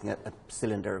like taking a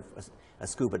cylinder, a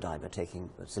scuba diver taking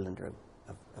a cylinder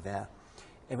of air.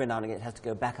 Every now and again it has to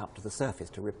go back up to the surface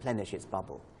to replenish its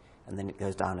bubble, and then it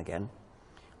goes down again.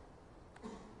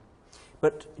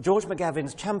 But George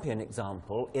McGavin's champion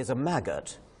example is a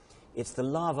maggot. It's the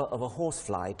larva of a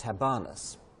horsefly,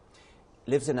 Tabanus.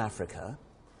 It lives in Africa,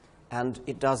 and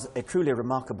it does a truly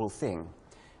remarkable thing.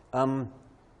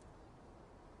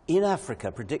 In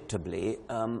Africa, predictably,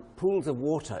 pools of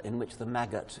water in which the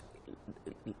maggot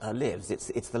lives,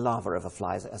 it's the larva of a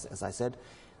fly, as I said,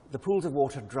 the pools of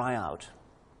water dry out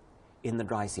in the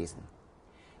dry season.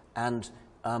 And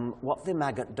what the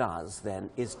maggot does then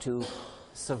is to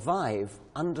survive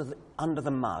under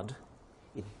the mud.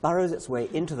 It burrows its way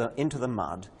into the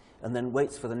mud and then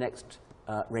waits for the next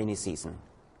rainy season.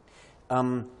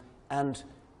 And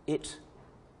it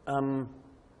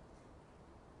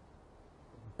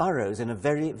burrows in a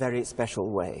very, very special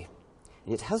way.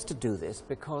 And it has to do this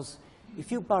because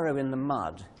if you burrow in the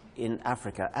mud in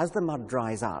Africa, as the mud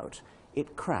dries out,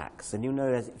 it cracks. And you know,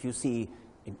 as if you see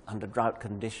under drought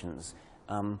conditions,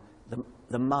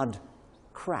 the mud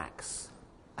cracks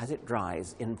as it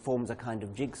dries and forms a kind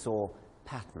of jigsaw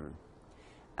pattern.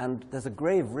 And there's a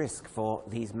grave risk for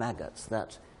these maggots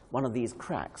that one of these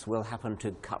cracks will happen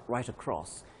to cut right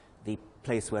across the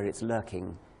place where it's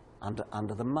lurking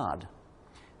under the mud.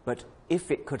 But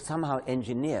if it could somehow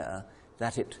engineer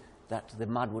that the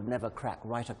mud would never crack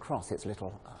right across its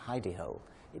little hidey hole,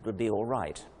 it would be all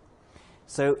right.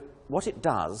 So what it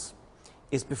does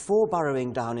is, before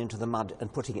burrowing down into the mud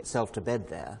and putting itself to bed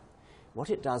there,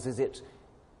 what it does is it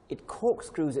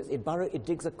corkscrews, it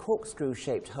digs a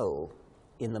corkscrew-shaped hole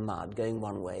in the mud going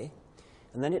one way,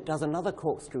 and then it does another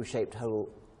corkscrew-shaped hole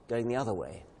going the other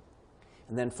way.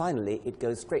 And then finally, it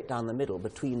goes straight down the middle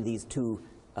between these two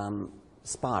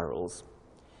spirals.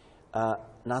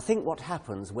 Now think what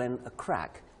happens when a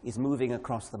crack is moving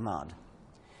across the mud.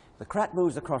 The crack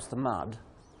moves across the mud,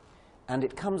 and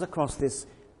it comes across this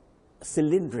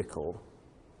cylindrical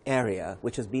area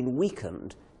which has been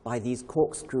weakened by these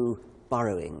corkscrew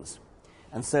burrowings.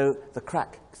 And so the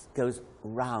crack goes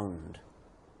round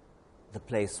the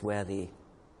place where the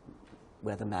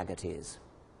maggot is.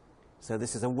 So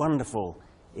this is a wonderful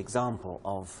example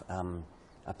of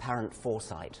apparent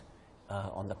foresight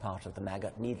on the part of the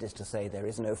maggot. Needless to say, there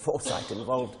is no foresight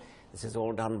involved. This is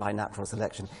all done by natural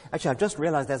selection. Actually, I've just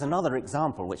realized there's another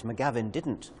example which McGavin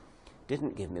didn't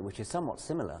give me, which is somewhat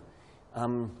similar.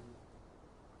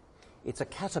 It's a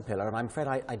caterpillar, and I'm afraid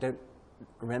I don't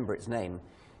remember its name.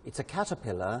 It's a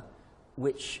caterpillar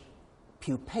which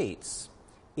pupates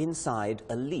inside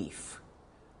a leaf,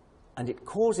 and it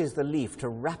causes the leaf to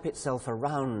wrap itself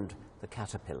around the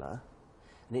caterpillar,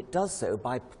 and it does so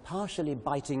by partially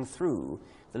biting through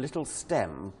the little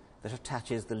stem that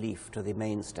attaches the leaf to the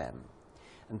main stem.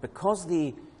 And because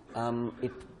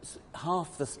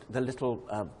half the little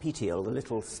petiole, the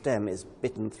little stem, is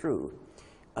bitten through,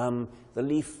 the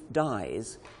leaf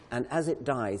dies, and as it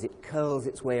dies, it curls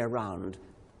its way around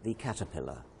the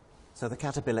caterpillar. So the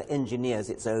caterpillar engineers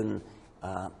its own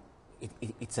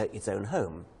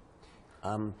home.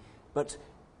 But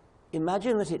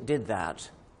imagine that it did that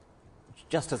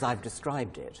just as I've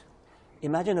described it.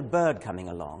 Imagine a bird coming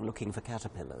along looking for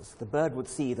caterpillars. The bird would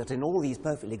see that in all these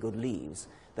perfectly good leaves,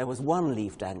 there was one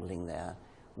leaf dangling there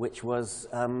which was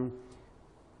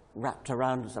wrapped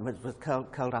around, was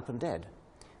curled up and dead.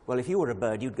 Well, if you were a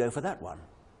bird, you'd go for that one.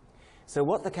 So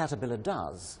what the caterpillar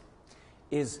does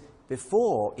is,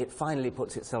 before it finally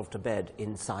puts itself to bed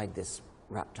inside this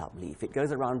wrapped up leaf, it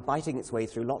goes around biting its way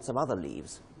through lots of other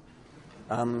leaves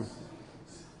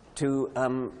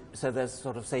so there's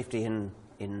sort of safety in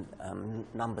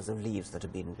numbers of leaves that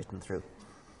have been bitten through.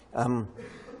 Are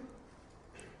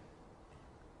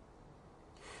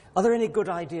there any good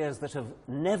ideas that have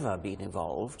never been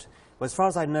evolved? Well, as far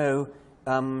as I know,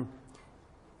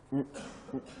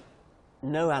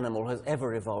 no animal has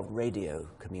ever evolved radio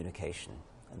communication.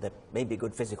 There may be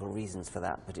good physical reasons for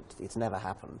that, but it's never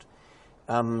happened.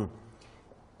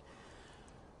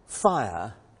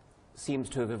 Fire seems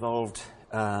to have evolved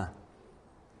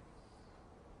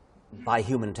by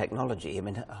human technology. I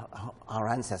mean, our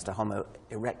ancestor Homo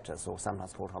erectus, or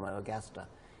sometimes called Homo ergaster,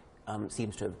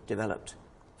 seems to have developed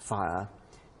fire.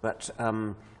 But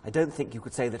I don't think you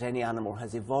could say that any animal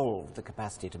has evolved the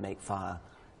capacity to make fire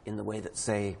in the way that,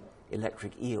 say,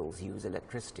 electric eels use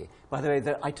electricity. By the way,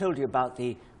 I told you about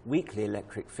the weakly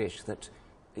electric fish that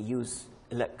use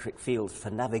electric fields for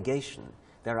navigation.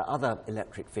 There are other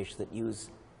electric fish that use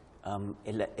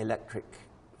electric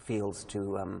fields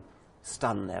to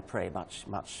stun their prey, much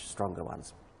stronger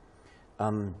ones.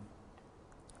 I'm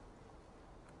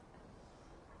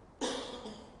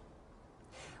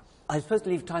supposed to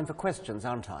leave time for questions,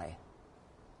 aren't I?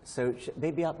 So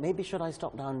maybe should I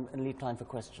stop down and leave time for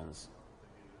questions?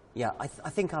 Yeah, I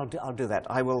think I'll do that.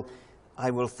 I will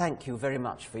thank you very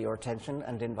much for your attention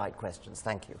and invite questions.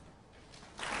 Thank you.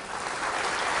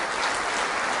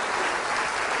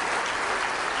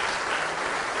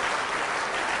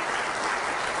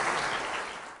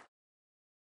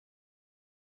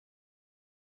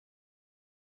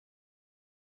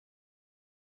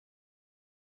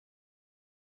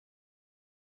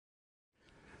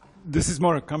 This is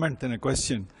more a comment than a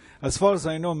question. As far as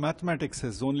I know, mathematics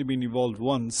has only been evolved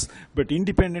once, but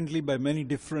independently by many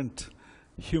different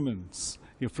humans,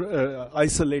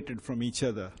 isolated from each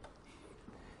other.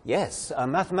 Yes,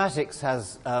 mathematics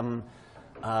has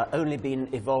only been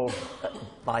evolved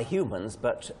by humans,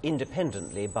 but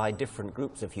independently by different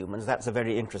groups of humans. That's a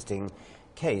very interesting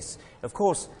case. Of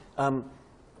course,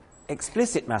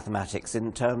 explicit mathematics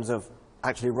in terms of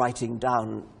actually writing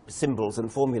down symbols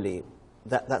and formulae,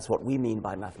 that's what we mean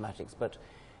by mathematics. But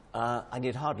I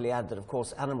need hardly add that, of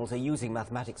course, animals are using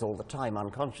mathematics all the time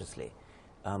unconsciously.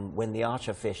 When the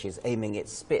archer fish is aiming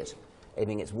its spit,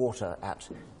 aiming its water at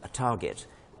a target,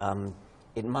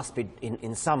 it must be,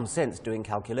 in some sense, doing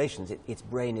calculations. Its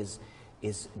brain is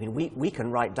I mean, we can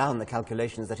write down the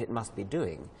calculations that it must be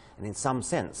doing. And in some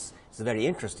sense, it's a very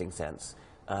interesting sense,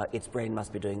 its brain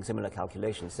must be doing similar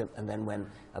calculations. And then when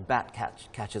a bat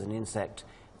catches an insect,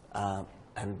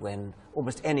 and when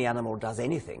almost any animal does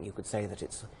anything, you could say that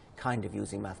it's kind of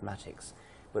using mathematics.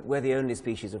 But we're the only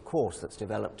species, of course, that's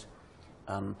developed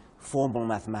formal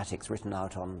mathematics written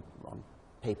out on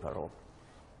paper or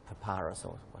papyrus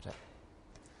or whatever.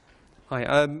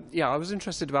 Hi. Yeah, I was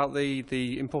interested about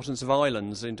the importance of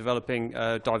islands in developing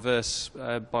diverse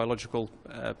biological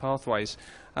pathways.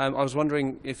 I was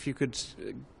wondering if you could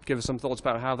give us some thoughts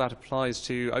about how that applies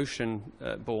to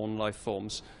ocean-born life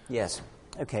forms. Yes.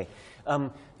 Okay.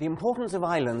 The importance of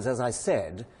islands, as I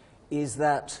said, is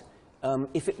that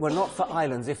if it were not for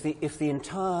islands, if the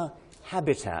entire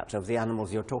habitat of the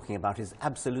animals you're talking about is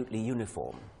absolutely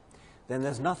uniform, then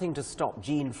there's nothing to stop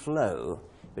gene flow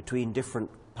between different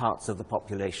parts of the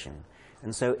population.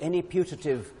 And so any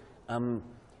putative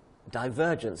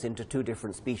divergence into two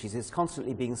different species is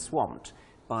constantly being swamped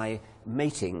by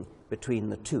mating between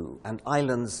the two. And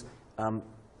islands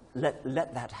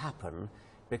let that happen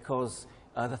because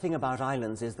the thing about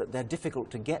islands is that they're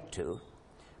difficult to get to,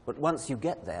 but once you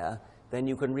get there, then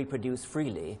you can reproduce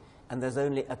freely, and there's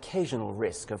only occasional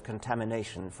risk of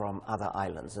contamination from other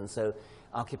islands. And so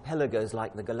archipelagos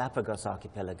like the Galapagos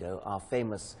archipelago are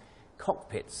famous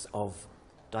cockpits of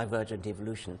divergent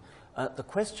evolution. The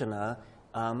questioner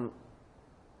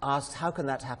asked how can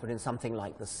that happen in something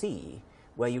like the sea,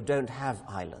 where you don't have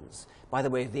islands. By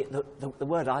the way, the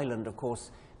word island, of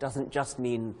course, doesn't just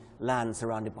mean land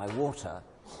surrounded by water.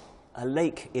 A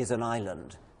lake is an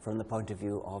island from the point of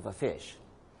view of a fish.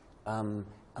 A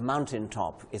mountain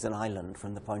top is an island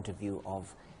from the point of view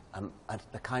of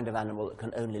a kind of animal that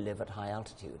can only live at high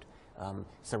altitude,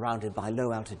 surrounded by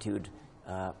low altitude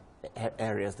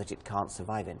areas that it can't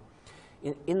survive in.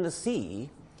 In the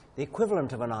sea, the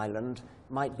equivalent of an island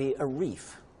might be a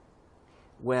reef,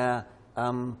 where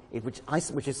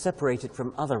which is separated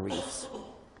from other reefs,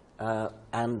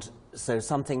 and so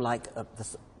something like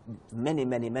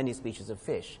many species of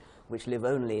fish which live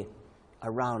only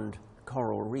around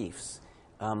coral reefs.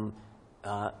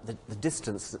 The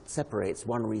distance that separates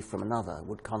one reef from another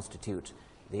would constitute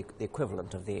the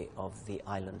equivalent of the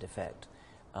island effect.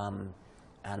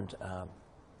 And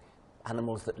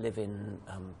animals that live in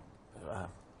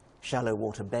shallow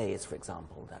water bays, for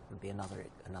example, that would be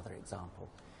another example.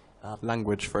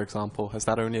 Language, for example, has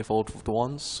that only evolved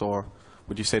once, or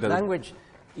would you say that? Language,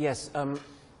 yes.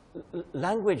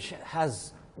 Language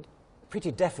has pretty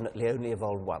definitely only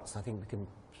evolved once. I think we can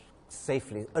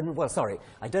safely, well, sorry,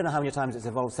 I don't know how many times it's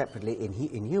evolved separately in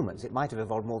humans. It might have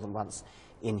evolved more than once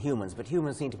in humans, but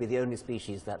humans seem to be the only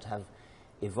species that have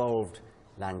evolved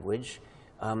language.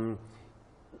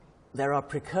 There are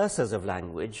precursors of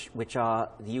language, which are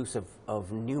the use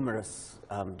of numerous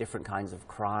different kinds of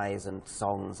cries and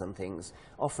songs and things,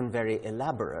 often very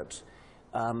elaborate.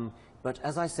 But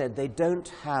as I said, they don't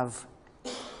have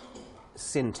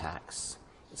syntax.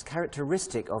 It's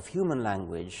characteristic of human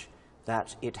language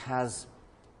that it has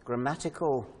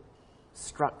grammatical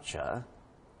structure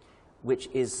which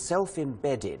is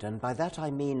self-embedded, and by that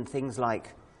I mean things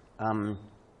like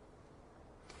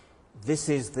this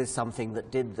is the something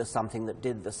that did the something that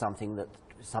did the something that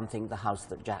something the house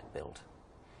that Jack built.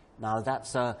 Now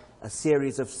that's a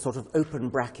series of sort of open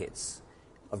brackets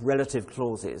of relative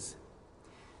clauses.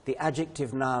 The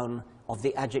adjective noun of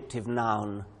the adjective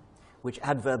noun, which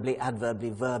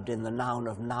adverbly verbed in the noun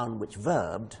of noun which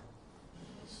verbed,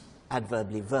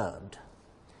 adverbly verbed.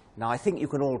 Now I think you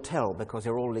can all tell, because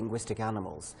you're all linguistic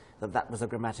animals, that that was a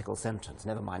grammatical sentence,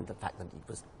 never mind the fact that it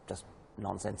was just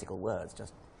nonsensical words.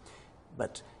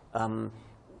 But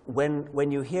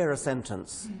when you hear a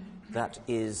sentence that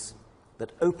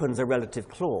opens a relative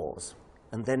clause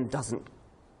and then doesn't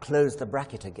close the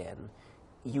bracket again,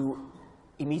 you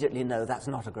immediately know that's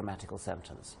not a grammatical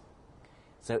sentence.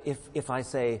 So if I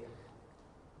say,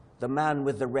 the man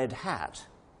with the red hat,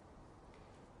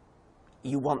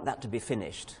 you want that to be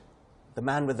finished. The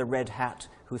man with the red hat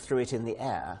who threw it in the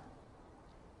air,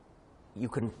 you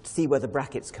can see where the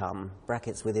brackets come,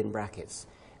 brackets within brackets,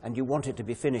 and you want it to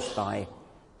be finished by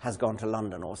has gone to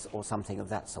London or something of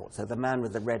that sort. So the man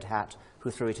with the red hat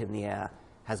who threw it in the air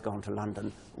has gone to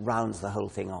London rounds the whole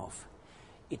thing off.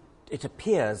 It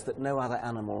appears that no other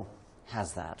animal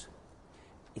has that.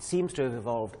 It seems to have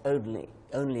evolved only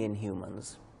in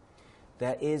humans.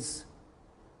 There is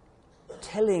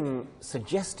telling,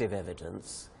 suggestive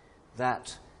evidence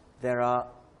that there are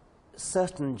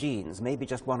certain genes, maybe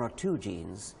just one or two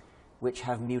genes, which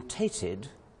have mutated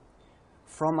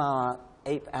from our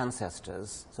ape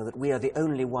ancestors so that we are the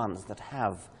only ones that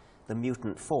have the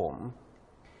mutant form,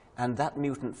 and that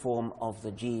mutant form of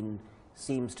the gene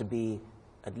seems to be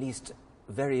at least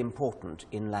very important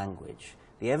in language.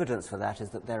 The evidence for that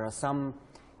is that there are some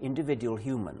individual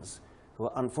humans who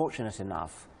are unfortunate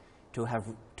enough to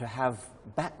have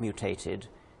back mutated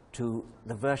to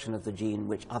the version of the gene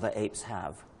which other apes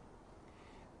have.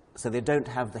 So they don't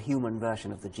have the human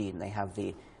version of the gene, they have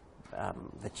the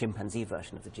chimpanzee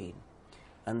version of the gene.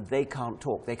 and they can't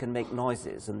talk. They can make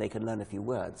noises and they can learn a few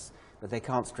words, but they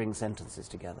can't string sentences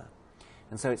together.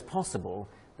 And so it's possible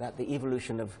that the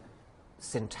evolution of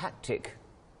syntactic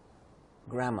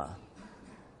grammar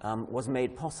was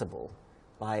made possible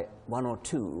by one or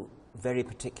two very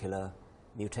particular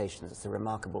mutations. It's a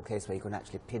remarkable case where you can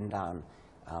actually pin down,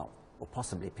 or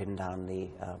possibly pin down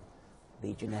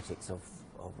the genetics of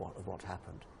what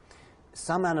happened.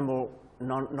 Some animal,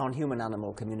 non-human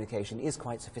animal communication is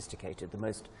quite sophisticated. The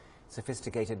most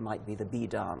sophisticated might be the bee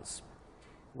dance,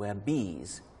 where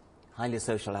bees, highly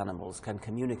social animals, can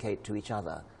communicate to each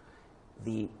other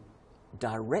the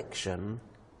direction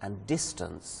and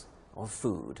distance of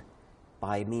food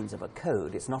by means of a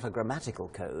code. It's not a grammatical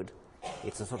code,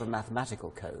 it's a sort of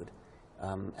mathematical code.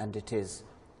 And it is,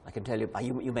 I can tell you,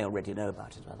 you may already know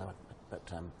about it,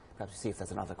 but perhaps see if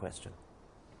there's another question.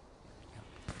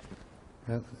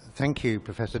 Thank you,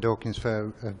 Professor Dawkins,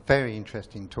 for a very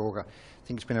interesting talk. I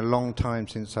think it's been a long time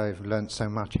since I've learnt so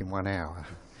much in 1 hour.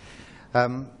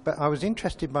 But I was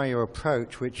interested by your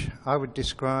approach, which I would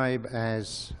describe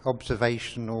as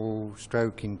observational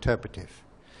stroke interpretive.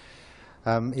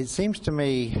 It seems to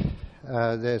me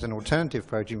there's an alternative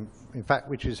approach, in fact,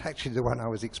 which is actually the one I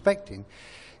was expecting,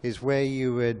 is where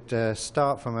you would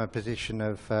start from a position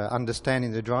of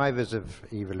understanding the drivers of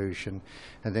evolution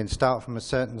and then start from a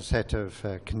certain set of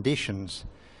conditions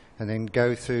and then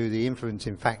go through the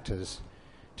influencing factors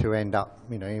to end up,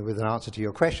 you know, with an answer to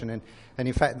your question. And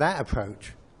in fact, that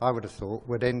approach, I would have thought,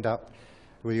 would end up,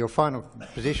 well, your final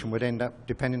position would end up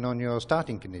depending on your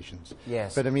starting conditions.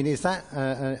 Yes. But I mean, is that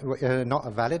not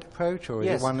a valid approach, or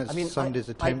is it one that somebody's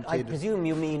attempted? I presume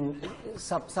you mean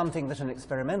something that an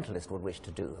experimentalist would wish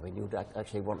to do. I mean, you'd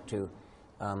actually want to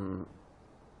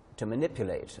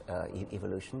manipulate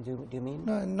evolution. Do you mean?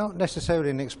 No, not necessarily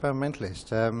an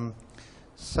experimentalist.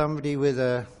 Somebody with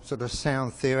a sort of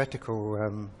sound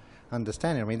theoretical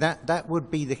understanding. I mean, that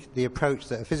would be the approach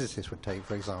that a physicist would take,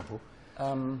 for example.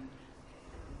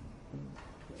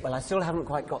 Well, I still haven't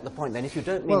quite got the point then. If you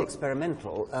don't mean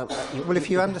experimental... if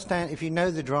you understand, if you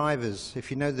know the drivers, if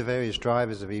you know the various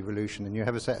drivers of evolution and you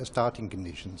have a set of starting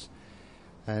conditions,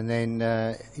 and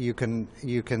then you can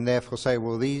therefore say,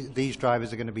 well, these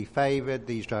drivers are going to be favoured,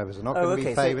 these drivers are not going to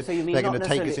be favoured, so you mean they're going to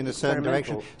take us in a certain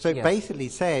direction. So it basically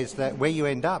says that where you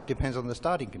end up depends on the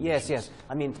starting conditions. Yes.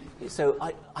 I mean, so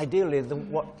ideally,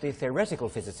 what the theoretical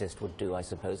physicist would do, I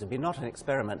suppose, would be not an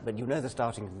experiment, but you know the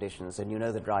starting conditions and you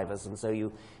know the drivers, and so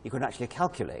you can actually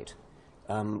calculate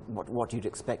what you'd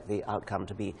expect the outcome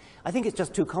to be. I think it's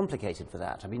just too complicated for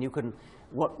that. I mean, you can...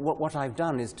 What I've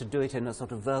done is to do it in a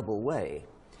sort of verbal way.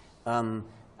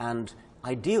 And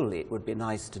ideally, it would be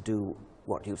nice to do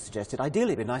what you've suggested.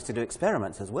 Ideally, it would be nice to do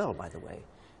experiments as well, by the way.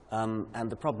 And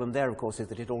the problem there, of course, is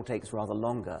that it all takes rather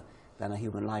longer than a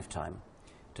human lifetime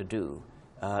to do.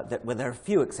 Well, there are a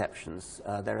few exceptions.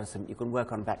 There are some. You can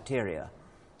work on bacteria,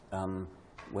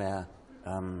 where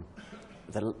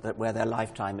their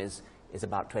lifetime is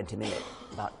about 20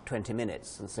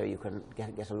 minutes, and so you can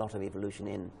get a lot of evolution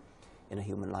in a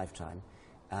human lifetime.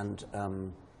 And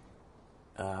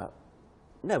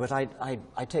no, but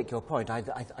I take your point. I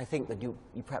think that you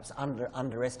perhaps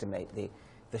underestimate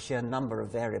the sheer number of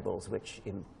variables which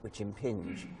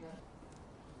impinge.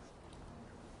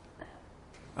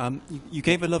 You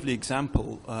gave a lovely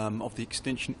example of the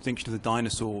extinction of the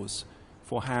dinosaurs,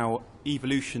 for how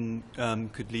evolution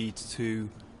could lead to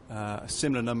a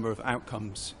similar number of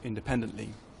outcomes independently,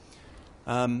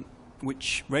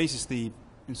 which raises the,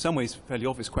 in some ways, fairly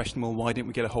obvious question, well, why didn't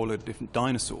we get a whole load of different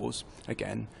dinosaurs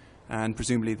again? And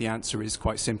presumably the answer is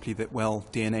quite simply that, well,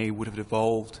 DNA would have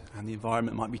evolved and the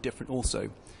environment might be different also.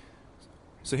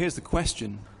 So here's the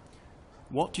question.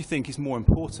 What do you think is more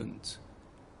important,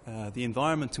 the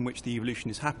environment in which the evolution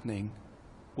is happening,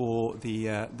 or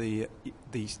the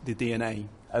DNA?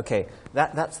 Okay,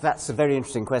 that's a very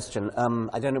interesting question.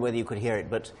 I don't know whether you could hear it,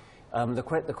 but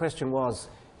the question was,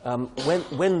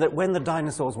 when the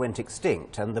dinosaurs went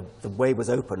extinct and the way was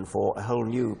open for a whole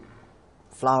new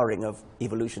flowering of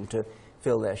evolution to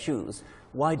fill their shoes,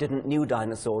 why didn't new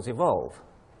dinosaurs evolve?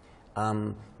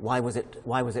 Why was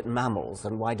it mammals,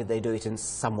 and why did they do it in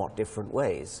somewhat different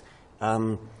ways?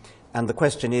 And the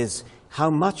question is, how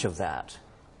much of that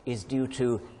is due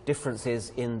to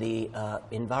differences in the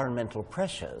environmental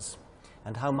pressures,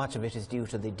 and how much of it is due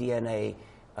to the DNA,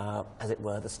 as it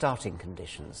were, the starting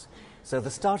conditions? So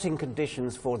the starting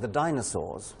conditions for the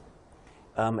dinosaurs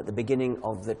at the beginning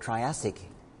of the Triassic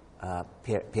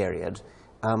period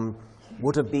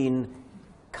would have been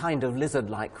kind of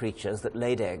lizard-like creatures that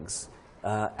laid eggs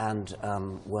and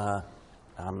were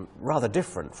rather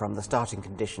different from the starting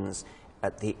conditions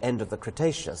at the end of the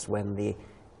Cretaceous, when the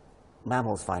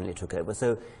mammals finally took over.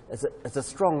 So there's a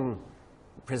strong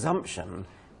presumption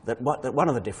that one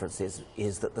of the differences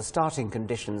is that the starting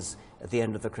conditions at the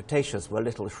end of the Cretaceous were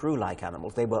little shrew-like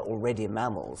animals. They were already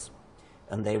mammals,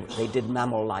 and they did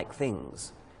mammal-like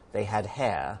things. They had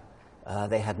hair,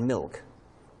 they had milk,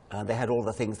 they had all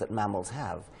the things that mammals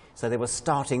have. So they were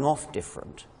starting off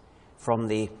different from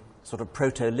the sort of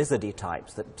proto-lizardy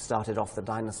types that started off the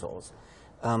dinosaurs.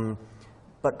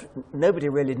 But nobody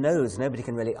really knows, nobody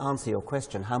can really answer your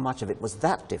question how much of it was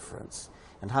that difference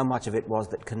and how much of it was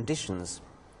that conditions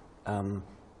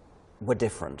were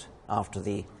different after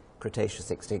the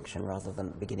Cretaceous extinction rather than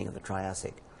the beginning of the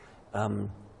Triassic.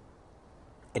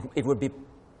 It would be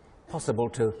possible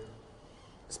to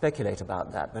speculate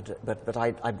about that, but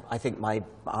I think my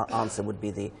answer would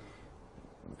be the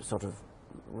sort of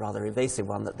rather evasive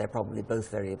one, that they're probably both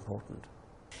very important.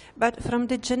 But from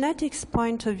the genetics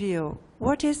point of view,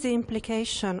 what is the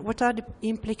implication? What are the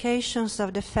implications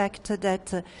of the fact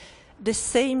that the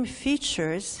same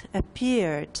features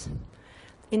appeared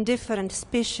in different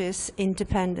species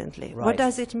independently? Right. What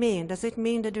does it mean? Does it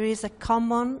mean that there is a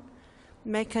common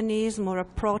mechanism or a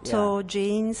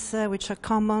proto-genes which are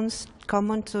common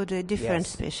to the different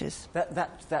species?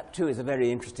 That too is a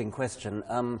very interesting question.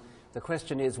 The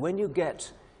question is, when you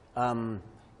get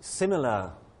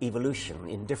similar evolution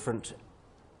in different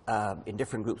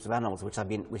groups of animals, which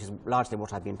is largely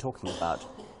what I've been talking about,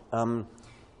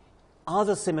 are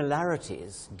the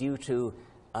similarities due to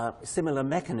similar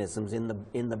mechanisms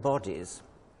in the bodies,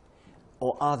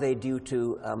 or are they due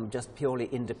to just purely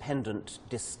independent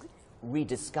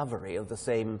rediscovery of the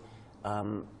same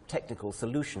technical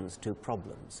solutions to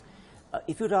problems?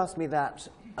 If you'd asked me that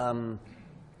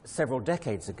several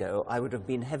decades ago, I would have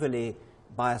been heavily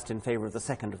biased in favor of the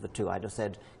second of the two. I'd have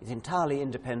said it's entirely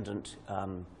independent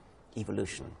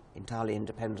evolution, entirely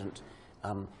independent.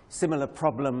 Similar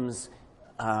problems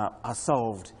are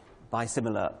solved by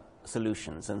similar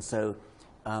solutions. And so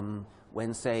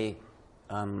when, say,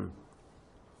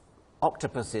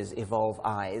 octopuses evolve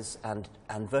eyes and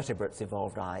vertebrates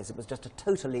evolved eyes, it was just a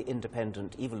totally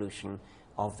independent evolution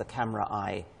of the camera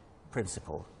eye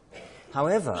principle.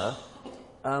 However,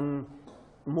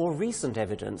 more recent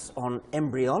evidence on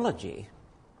embryology,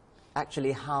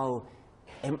 actually how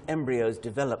embryos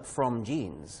develop from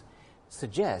genes,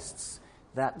 suggests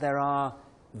that there are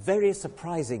very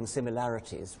surprising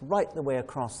similarities right the way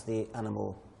across the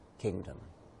animal kingdom.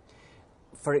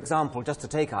 For example, just to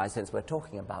take eyes, since we're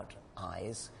talking about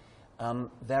eyes,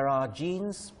 there are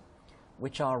genes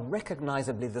which are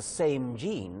recognizably the same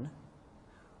gene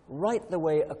right the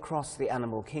way across the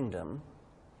animal kingdom,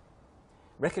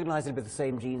 recognizably the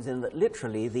same genes in that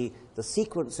literally the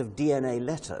sequence of DNA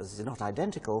letters is not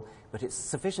identical, but it's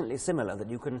sufficiently similar that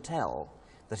you can tell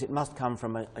that it must come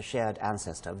from a shared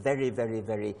ancestor, very, very,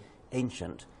 very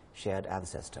ancient shared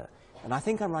ancestor. And I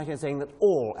think I'm right in saying that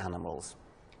all animals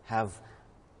have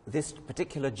this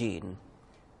particular gene,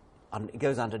 and it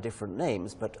goes under different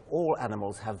names, but all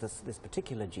animals have this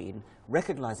particular gene,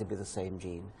 recognizably the same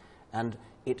gene, and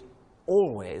it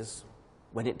always,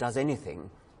 when it does anything,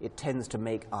 it tends to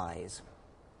make eyes.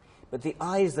 But the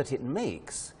eyes that it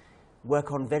makes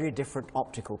work on very different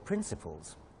optical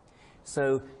principles.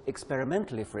 So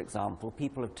experimentally, for example,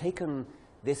 people have taken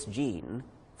this gene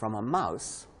from a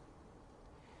mouse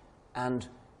and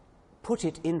put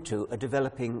it into a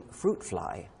developing fruit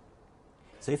fly.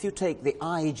 So if you take the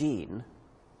eye gene,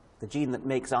 the gene that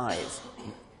makes eyes,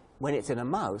 when it's in a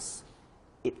mouse,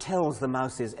 it tells the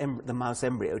mouse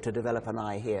embryo to develop an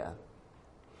eye here.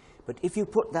 But if you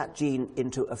put that gene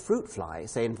into a fruit fly,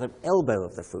 say in the elbow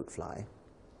of the fruit fly,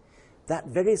 that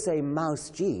very same mouse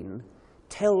gene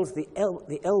tells the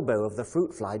elbow of the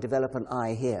fruit fly develop an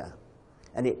eye here.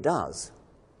 And it does.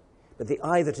 But the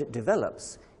eye that it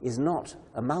develops is not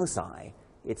a mouse eye,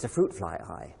 it's a fruit fly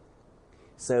eye.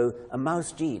 So a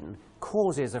mouse gene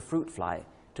causes a fruit fly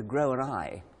to grow an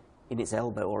eye in its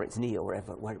elbow or its knee or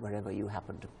wherever you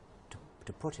happen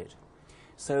to put it.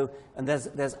 So, and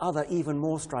there's other even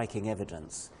more striking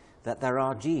evidence that there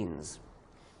are genes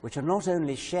which are not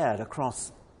only shared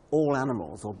across all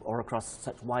animals or across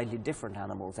such widely different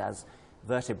animals as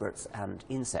vertebrates and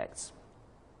insects,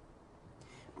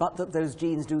 but that those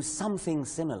genes do something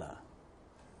similar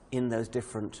in those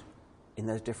different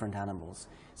animals.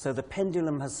 So the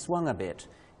pendulum has swung a bit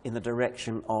in the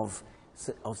direction of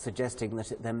suggesting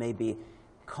that there may be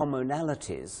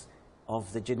commonalities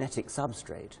of the genetic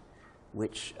substrate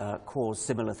which cause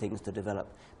similar things to develop,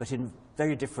 but in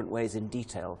very different ways in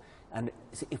detail. And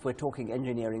if we're talking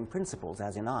engineering principles,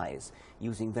 as in eyes,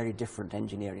 using very different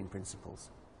engineering principles.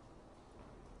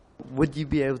 would you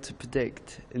be able to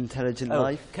predict intelligent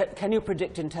life? Can you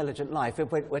predict intelligent life?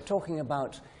 If we're talking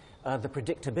about the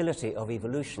predictability of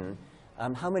evolution,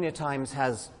 how many times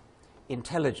has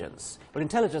intelligence? Well,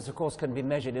 intelligence, of course, can be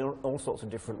measured in all sorts of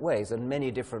different ways, and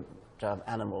many different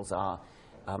animals are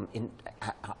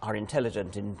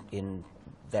intelligent in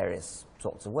various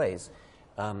sorts of ways.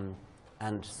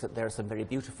 And so there are some very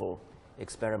beautiful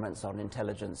experiments on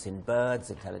intelligence in birds,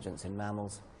 intelligence in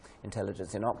mammals,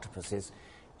 intelligence in octopuses.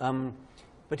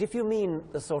 But if you mean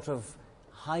the sort of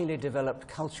highly developed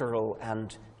cultural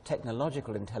and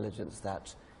technological intelligence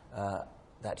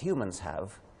that humans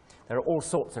have, there are all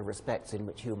sorts of respects in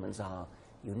which humans are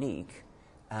unique.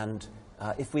 And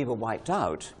if we were wiped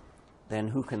out, then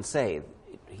who can say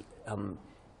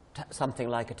something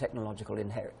like a technological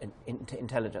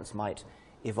intelligence might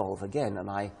evolve again?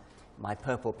 And my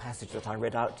purple passage that I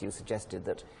read out to you suggested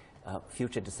that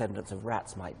future descendants of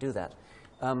rats might do that.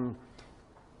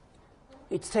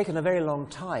 It's taken a very long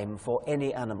time for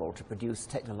any animal to produce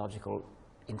technological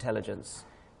intelligence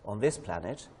on this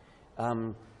planet.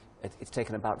 It's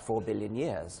taken about 4 billion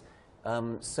years.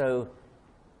 So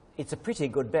it's a pretty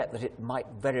good bet that it might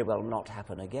very well not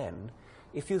happen again.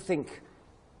 If you think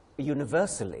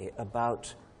universally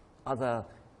about other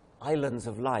islands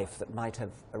of life that might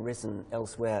have arisen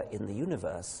elsewhere in the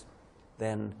universe,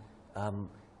 then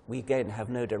we again have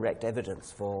no direct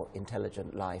evidence for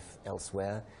intelligent life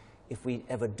elsewhere. If we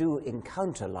ever do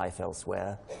encounter life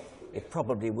elsewhere, it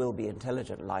probably will be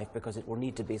intelligent life, because it will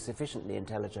need to be sufficiently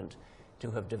intelligent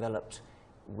to have developed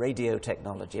radio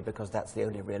technology, because that's the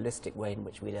only realistic way in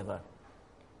which we'd ever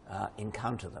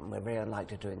encounter them. We're very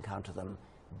unlikely to encounter them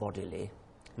bodily,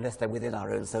 unless they're within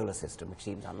our own solar system, which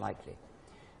seems unlikely.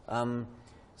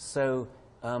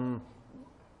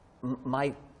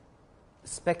 My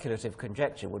speculative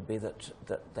conjecture would be that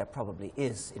there probably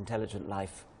is intelligent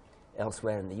life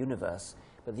elsewhere in the universe,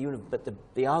 but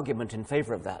the argument in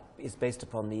favor of that is based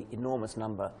upon the enormous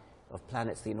number of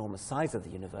planets, the enormous size of the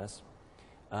universe,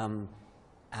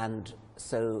 and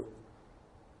so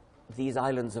these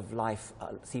islands of life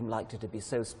seem likely to be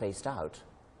so spaced out.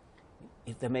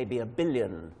 If there may be 1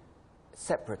 billion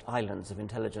separate islands of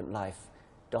intelligent life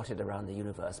dotted around the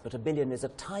universe, but 1 billion is a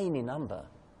tiny number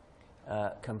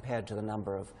compared to the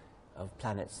number of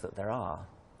planets that there are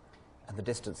and the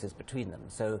distances between them.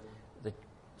 So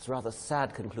it's a rather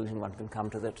sad conclusion one can come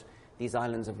to, that these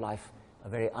islands of life are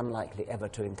very unlikely ever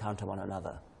to encounter one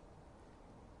another.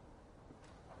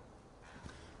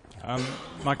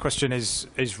 My question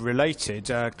is related.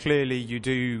 Clearly, you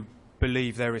do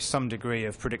believe there is some degree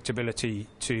of predictability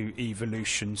to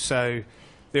evolution. So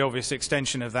the obvious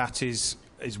extension of that is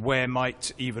where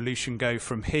might evolution go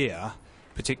from here,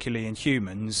 particularly in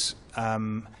humans?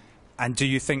 And do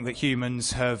you think that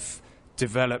humans have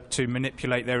developed to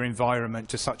manipulate their environment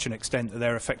to such an extent that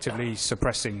they're effectively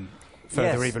suppressing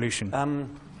further evolution?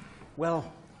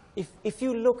 Well, if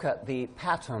you look at the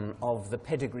pattern of the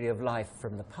pedigree of life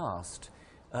from the past,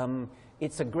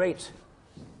 it's a great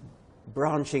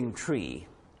branching tree,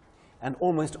 and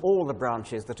almost all the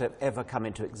branches that have ever come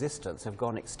into existence have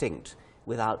gone extinct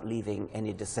without leaving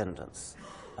any descendants.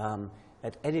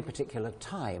 At any particular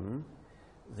time,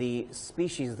 the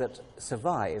species that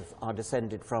survive are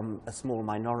descended from a small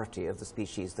minority of the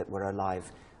species that were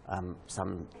alive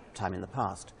some time in the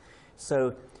past.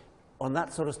 So on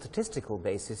that sort of statistical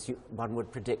basis, one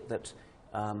would predict that,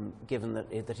 given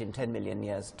that in 10 million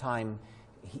years' time,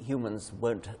 humans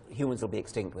will be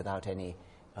extinct without any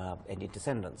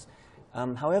descendants.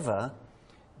 However,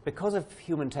 because of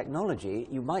human technology,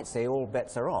 you might say all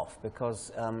bets are off,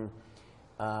 because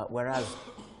whereas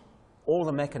all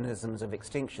the mechanisms of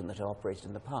extinction that have operated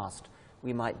in the past,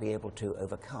 we might be able to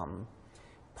overcome,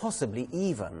 possibly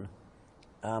even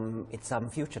at some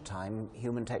future time,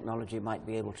 human technology might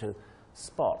be able to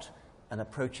spot an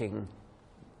approaching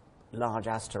large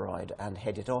asteroid and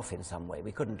head it off in some way.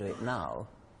 We couldn't do it now.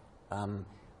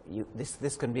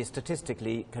 This can be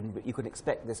statistically, you can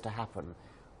expect this to happen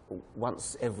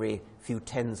once every few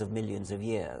tens of millions of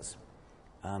years.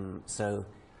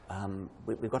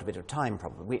 We've got a bit of time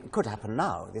probably. It could happen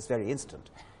now, this very instant.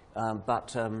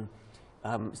 But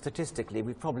statistically,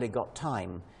 we've probably got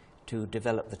time to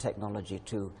develop the technology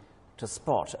to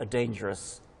spot a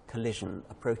dangerous collision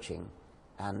approaching,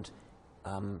 and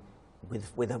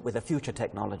with a future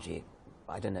technology,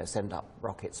 I don't know, send up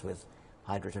rockets with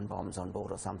hydrogen bombs on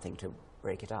board or something to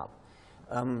break it up.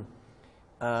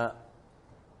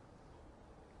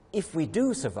 If we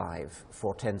do survive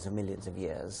for tens of millions of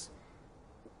years,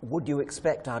 would you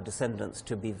expect our descendants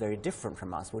to be very different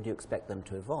from us? Would you expect them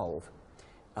to evolve?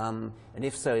 And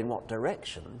if so, in what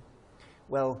direction?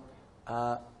 Well,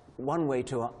 one way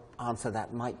to answer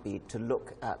that might be to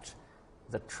look at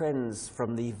the trends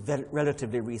from the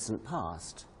relatively recent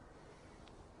past.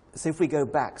 So if we go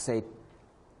back, say,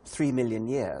 3 million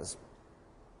years,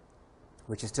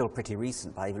 which is still pretty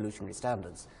recent by evolutionary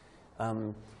standards,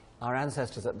 our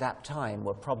ancestors at that time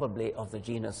were probably of the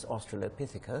genus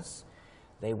Australopithecus.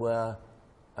 They were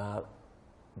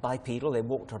bipedal, they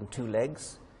walked on 2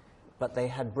 legs, but they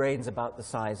had brains about the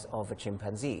size of a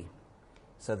chimpanzee.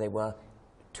 So they were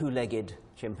 2-legged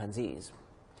chimpanzees,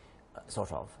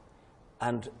 sort of.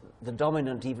 And the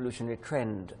dominant evolutionary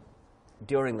trend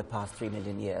during the past 3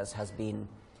 million years has been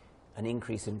an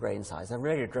increase in brain size, a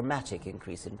very dramatic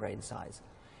increase in brain size.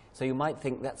 So you might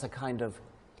think that's a kind of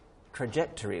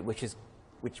trajectory which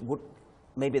would,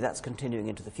 maybe that's continuing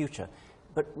into the future.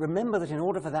 But remember that in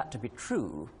order for that to be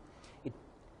true,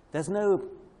 there's no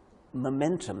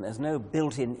momentum, there's no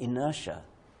built-in inertia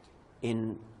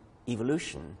in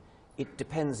evolution. It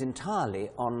depends entirely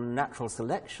on natural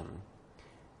selection,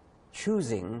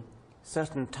 choosing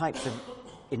certain types of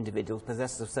individuals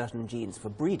possessed of certain genes for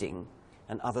breeding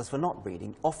and others for not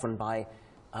breeding, often by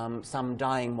some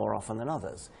dying more often than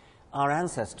others. Our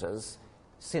ancestors,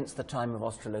 since the time of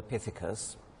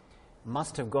Australopithecus,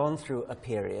 must have gone through a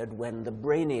period when the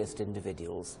brainiest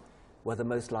individuals were the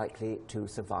most likely to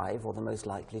survive or the most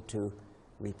likely to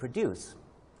reproduce.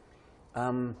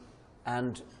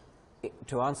 And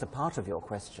to answer part of your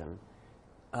question,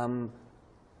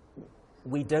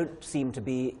 we don't seem to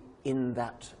be in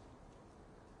that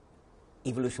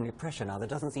evolutionary pressure now. There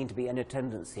doesn't seem to be any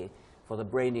tendency for the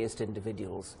brainiest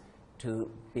individuals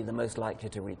to be the most likely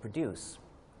to reproduce.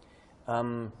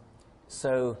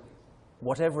 So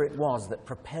whatever it was that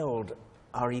propelled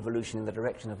our evolution in the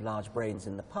direction of large brains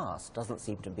in the past doesn't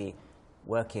seem to be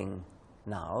working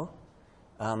now.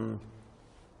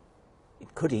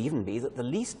 It could even be that the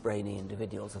least brainy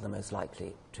individuals are the most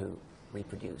likely to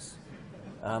reproduce.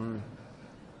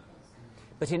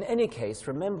 But in any case,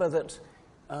 remember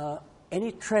that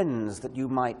any trends that you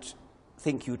might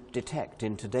think you detect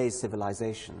in today's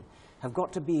civilization have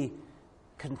got to be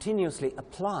continuously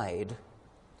applied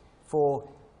for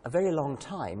a very long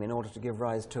time in order to give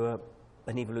rise to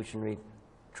an evolutionary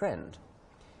trend.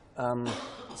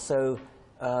 So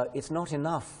it's not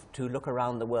enough to look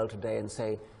around the world today and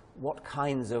say what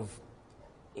kinds of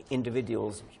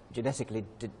individuals, genetically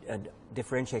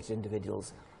differentiated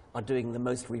individuals, are doing the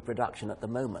most reproduction at the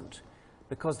moment,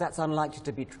 because that's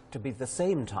unlikely to be the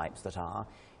same types that are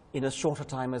in as short a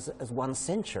time as 1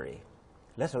 century,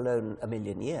 let alone 1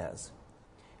 million years.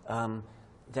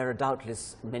 There are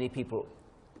doubtless many people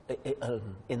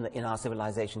in our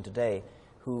civilization today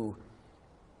who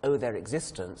owe their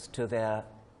existence to their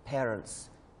parents'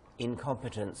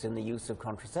 incompetence in the use of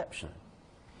contraception.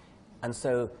 And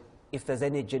so if there's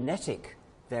any genetic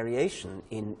variation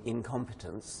in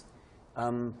incompetence,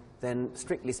 then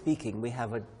strictly speaking, we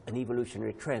have an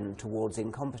evolutionary trend towards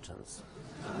incompetence.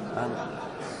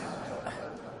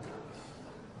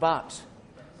 But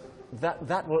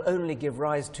that will only give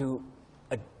rise to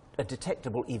a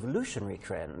detectable evolutionary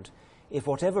trend if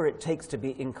whatever it takes to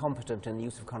be incompetent in the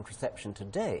use of contraception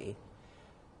today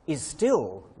is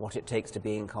still what it takes to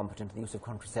be incompetent in the use of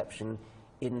contraception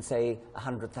in, say,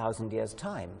 100,000 years'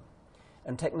 time.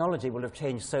 And technology will have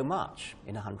changed so much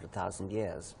in 100,000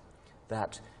 years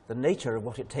that the nature of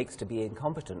what it takes to be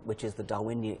incompetent, which is the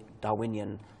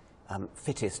Darwinian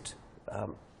fittest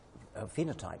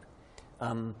phenotype,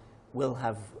 will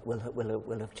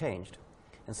have changed.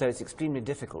 And so it's extremely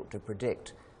difficult to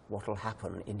predict what will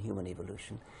happen in human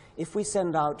evolution. If we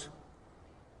send out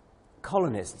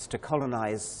colonists to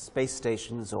colonize space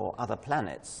stations or other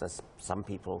planets, as some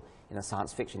people in a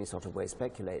science fiction-y sort of way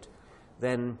speculate,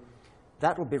 then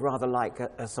that will be rather like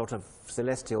a sort of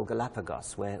celestial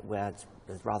Galapagos, where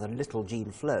there's rather little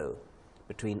gene flow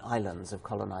between islands of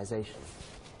colonization.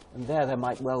 And there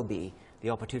might well be the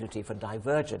opportunity for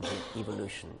divergent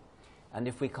evolution. And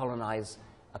if we colonize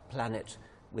a planet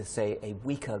with, say, a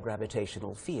weaker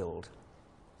gravitational field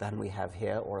than we have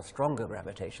here, or a stronger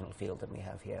gravitational field than we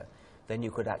have here, then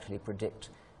you could actually predict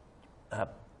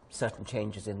certain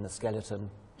changes in the skeleton,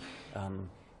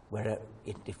 where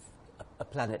if a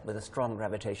planet with a strong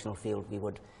gravitational field, we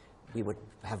would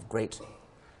have great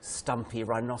stumpy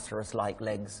rhinoceros-like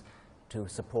legs to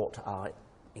support our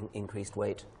increased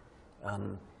weight,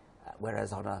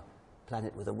 whereas on a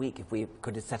planet with a weak, if we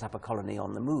could set up a colony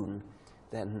on the moon,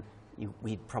 then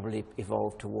we'd probably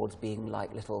evolve towards being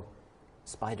like little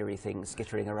spidery things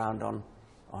skittering around on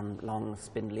long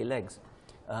spindly legs,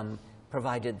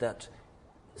 provided that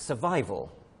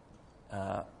survival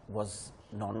was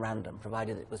non-random,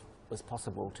 provided it was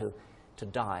possible to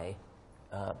die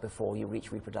before you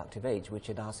reach reproductive age, which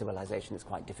in our civilization is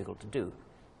quite difficult to do.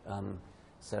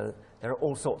 So there are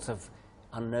all sorts of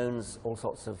unknowns, all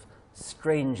sorts of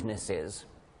strangenesses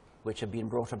which have been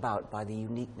brought about by the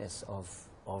uniqueness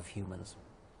of humans.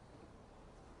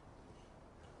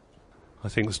 I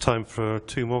think there's time for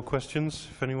 2 more questions,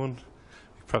 if anyone.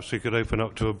 Perhaps we could open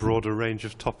up to a broader range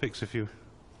of topics if you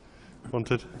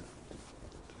wanted.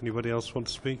 Anybody else want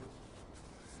to speak?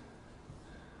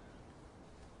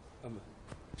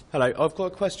 Hello, I've got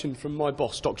a question from my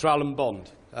boss, Dr. Alan Bond.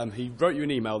 He wrote you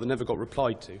an email that never got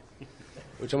replied to,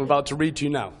 which I'm about to read to you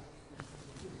now.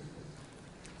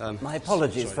 My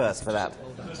apologies first for that.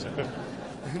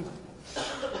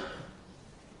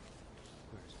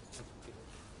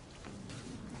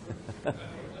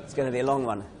 It's going to be a long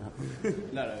one.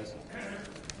 No, it's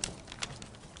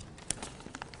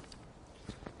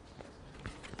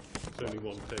only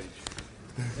 1 page.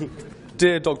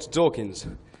 Dear Dr. Dawkins,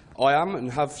 I am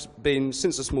and have been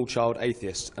since a small child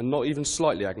atheist and not even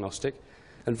slightly agnostic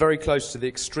and very close to the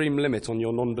extreme limit on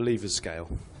your non-believers scale.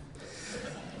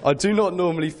 I do not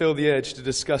normally feel the urge to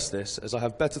discuss this as I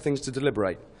have better things to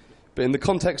deliberate, but in the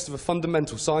context of a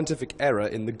fundamental scientific error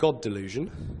in the God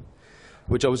delusion,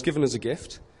 which I was given as a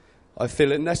gift, I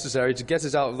feel it necessary to get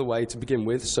it out of the way to begin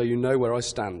with so you know where I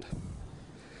stand.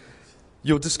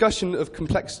 Your discussion of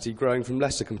complexity growing from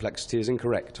lesser complexity is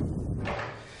incorrect.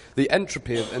 The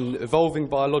entropy of an evolving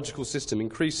biological system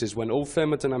increases when all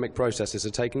thermodynamic processes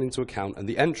are taken into account and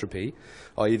the entropy,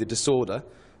 i.e. the disorder,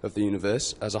 of the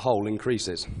universe as a whole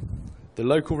increases. The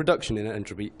local reduction in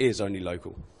entropy is only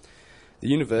local. The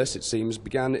universe, it seems,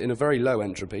 began in a very low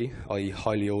entropy, i.e.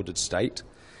 highly ordered state,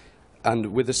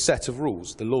 and with a set of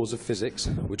rules, the laws of physics,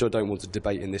 which I don't want to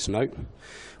debate in this note,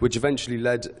 which eventually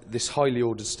led this highly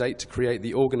ordered state to create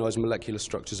the organised molecular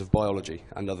structures of biology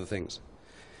and other things.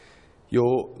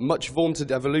 Your much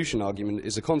vaunted evolution argument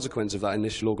is a consequence of that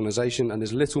initial organisation and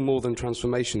is little more than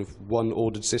transformation of one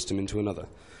ordered system into another.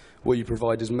 What you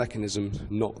provide is mechanisms,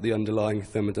 not the underlying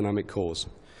thermodynamic cause.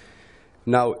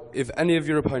 Now, if any of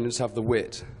your opponents have the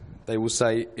wit, they will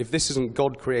say, if this isn't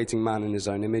God creating man in his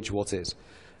own image, what is?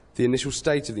 The initial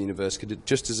state of the universe could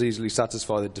just as easily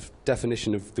satisfy the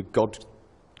definition of the God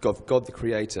the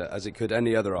Creator as it could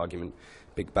any other argument.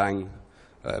 Big Bang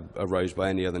arose by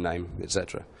any other name,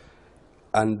 etc.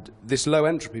 And this low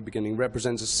entropy beginning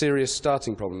represents a serious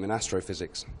starting problem in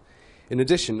astrophysics. In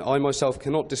addition, I myself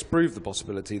cannot disprove the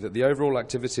possibility that the overall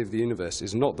activity of the universe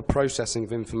is not the processing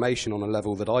of information on a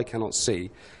level that I cannot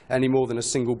see, any more than a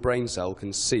single brain cell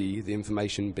can see the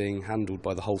information being handled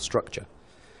by the whole structure.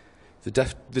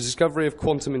 The discovery of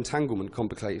quantum entanglement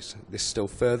complicates this still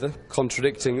further,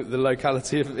 contradicting the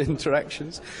locality of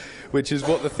interactions, which is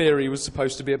what the theory was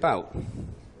supposed to be about.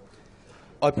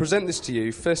 I present this to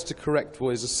you first to correct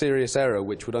what is a serious error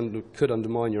which could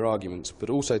undermine your arguments, but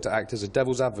also to act as a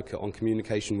devil's advocate on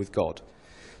communication with God,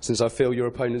 since I feel your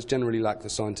opponents generally lack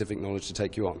the scientific knowledge to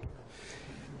take you on.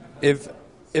 If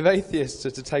atheists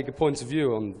are to take a point of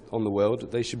view on the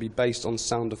world, they should be based on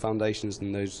sounder foundations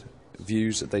than those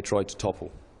views that they tried to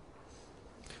topple.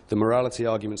 The morality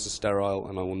arguments are sterile,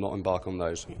 and I will not embark on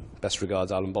those. Best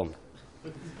regards, Alan Bond.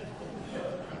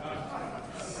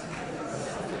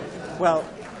 Well,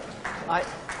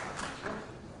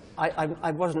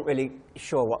 I wasn't really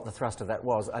sure what the thrust of that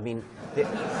was. I mean,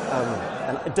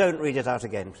 and don't read it out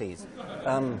again, please.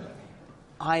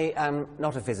 I am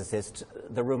not a physicist.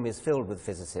 The room is filled with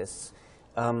physicists.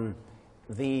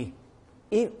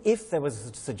 If there was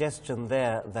a suggestion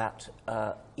there that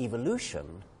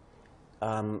evolution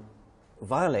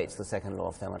violates the second law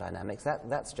of thermodynamics,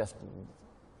 that's just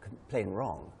plain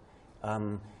wrong.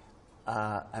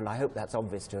 And I hope that's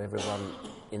obvious to everyone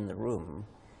in the room.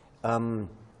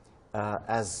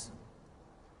 As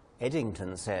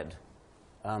Eddington said,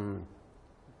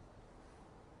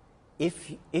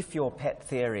 if your pet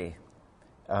theory,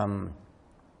 how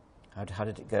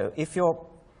did it go? If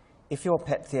your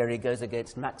pet theory goes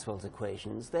against Maxwell's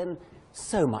equations, then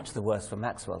so much the worse for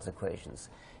Maxwell's equations.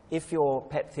 If your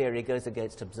pet theory goes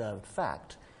against observed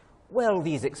fact, well,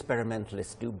 these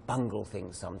experimentalists do bungle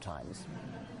things sometimes.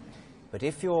 But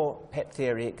if your pet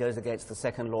theory goes against the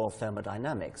second law of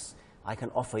thermodynamics, I can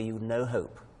offer you no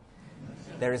hope.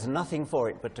 There is nothing for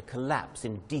it but to collapse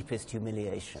in deepest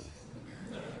humiliation.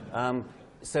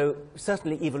 So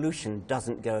certainly evolution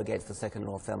doesn't go against the second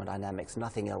law of thermodynamics.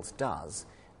 Nothing else does.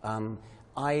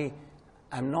 I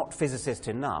am not physicist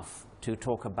enough to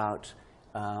talk about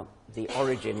the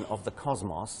origin of the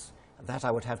cosmos. That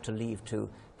I would have to leave to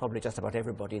probably just about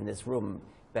everybody in this room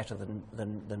better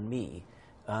than me.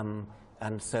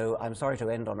 And so I'm sorry to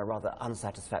end on a rather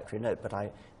unsatisfactory note, but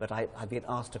I've been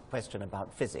asked a question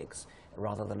about physics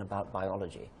rather than about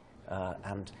biology.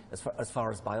 And as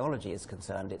far as biology is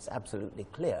concerned, it's absolutely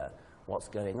clear what's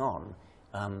going on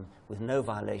with no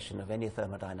violation of any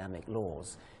thermodynamic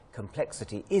laws.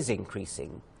 Complexity is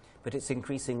increasing, but it's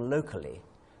increasing locally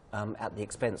at the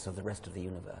expense of the rest of the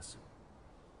universe.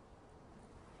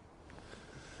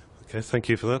 Okay, thank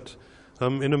you for that.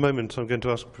 In a moment, I'm going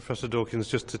to ask Professor Dawkins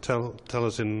just to tell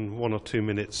us in 1 or 2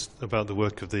 minutes about the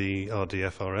work of the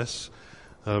RDFRS.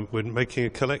 We're making a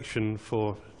collection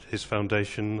for his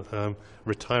foundation,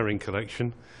 retiring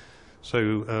collection.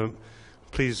 So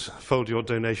please fold your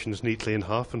donations neatly in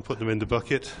half and put them in the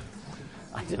bucket.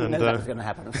 I didn't know that was going to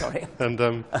happen, I'm sorry.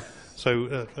 And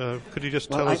so could you just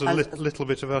tell us a little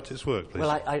bit about its work, please?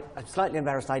 Well, I'm slightly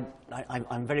embarrassed.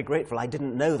 I'm very grateful. I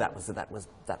didn't know that was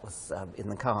in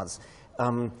the cards.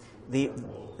 The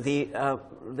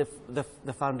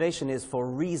foundation is for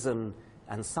reason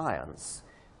and science,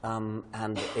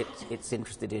 and it's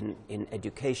interested in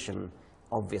education,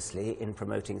 obviously, in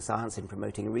promoting science, in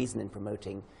promoting reason, in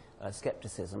promoting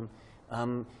skepticism.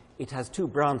 It has 2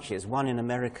 branches, one in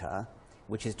America,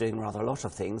 which is doing rather a lot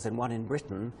of things, and one in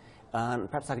Britain.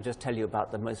 And perhaps I could just tell you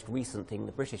about the most recent thing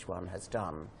the British one has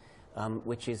done,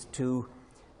 which is to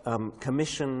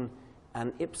commission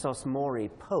an Ipsos Mori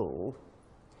poll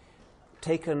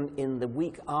taken in the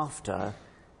week after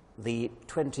the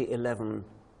 2011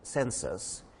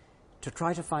 census to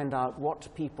try to find out what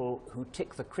people who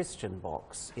tick the Christian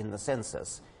box in the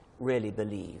census really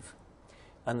believe.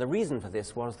 And the reason for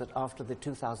this was that after the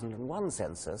 2001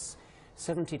 census,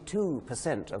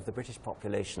 72% of the British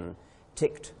population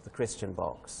ticked the Christian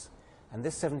box. And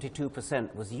this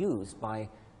 72% was used by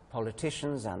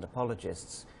politicians and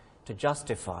apologists to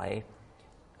justify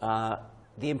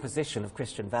the imposition of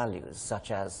Christian values,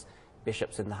 such as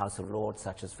bishops in the House of Lords,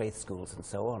 such as faith schools, and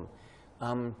so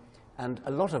on. And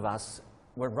a lot of us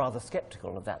were rather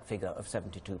skeptical of that figure of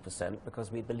 72%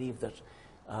 because we believed that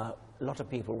a lot of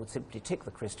people would simply tick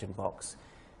the Christian box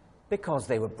because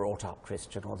they were brought up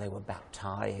Christian, or they were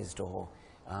baptized, or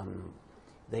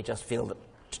they just feel that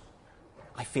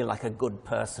I feel like a good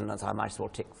person, and so I might as well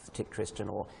tick Christian,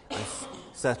 or I'm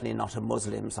certainly not a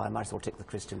Muslim, so I might as well tick the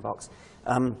Christian box.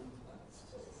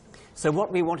 So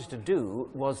what we wanted to do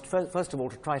was, first of all,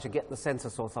 to try to get the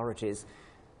census authorities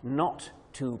not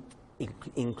to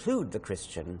include the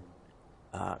Christian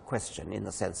question in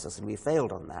the census, and we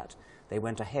failed on that. They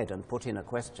went ahead and put in a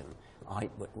question,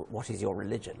 what is your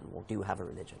religion, or do you have a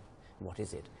religion, what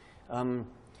is it?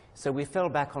 So we fell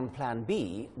back on plan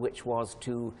B, which was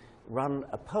to run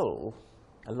a poll,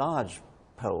 a large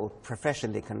poll,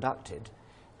 professionally conducted,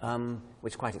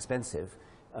 which is quite expensive,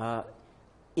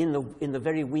 in the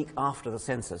very week after the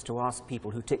census, to ask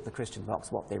people who tick the Christian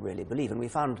box what they really believe. And we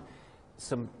found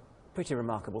some pretty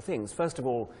remarkable things. First of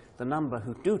all, the number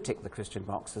who do tick the Christian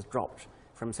box has dropped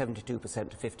from 72%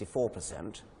 to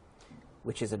 54%,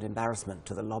 which is an embarrassment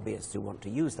to the lobbyists who want to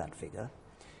use that figure.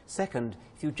 Second,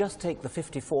 if you just take the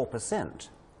 54%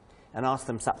 and ask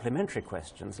them supplementary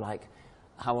questions like,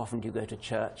 how often do you go to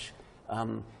church?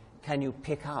 Can you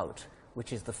pick out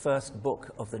which is the first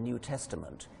book of the New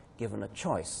Testament, given a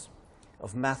choice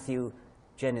of Matthew,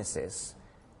 Genesis,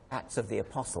 Acts of the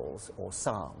Apostles, or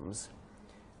Psalms?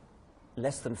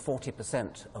 Less than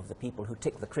 40% of the people who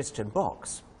tick the Christian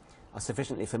box are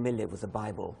sufficiently familiar with the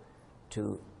Bible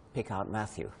to pick out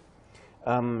Matthew.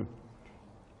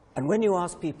 And when you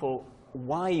ask people,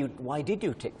 why did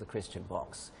you tick the Christian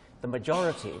box? The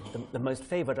majority, the most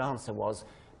favored answer was,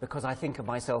 because I think of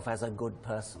myself as a good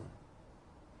person,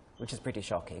 which is pretty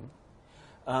shocking.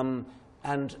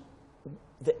 And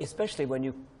especially when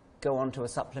you go on to a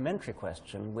supplementary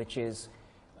question, which is,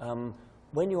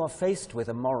 when you are faced with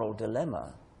a moral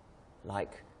dilemma,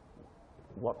 like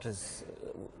what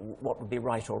would be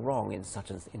right or wrong in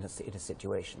a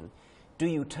situation, do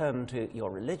you turn to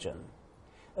your religion?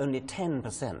 Only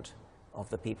 10% of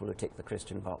the people who tick the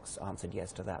Christian box answered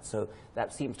yes to that. So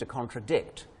that seems to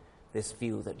contradict this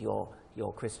view that you're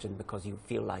Christian because you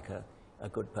feel like a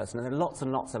good person. And there are lots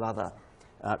and lots of other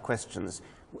questions,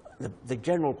 the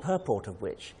general purport of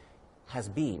which has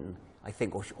been, I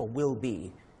think, or will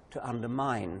be, to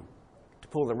undermine, to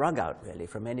pull the rug out, really,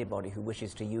 from anybody who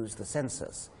wishes to use the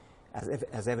census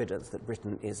as evidence that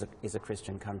Britain is a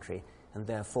Christian country, and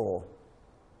therefore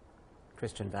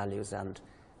Christian values and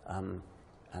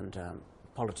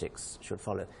politics should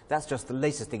follow. That's just the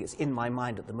latest thing. It's in my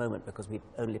mind at the moment because we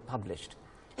only published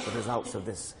the results of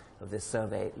this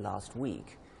survey last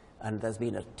week, and there's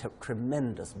been a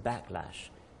tremendous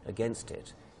backlash against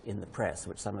it in the press,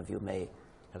 which some of you may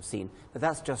have seen. But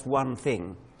that's just one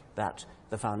thing that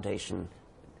the Foundation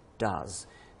does.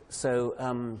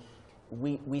 So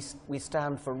we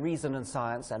stand for reason and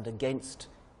science and against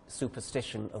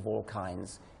superstition of all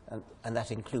kinds, and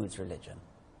that includes religion.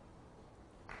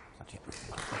 Thank you.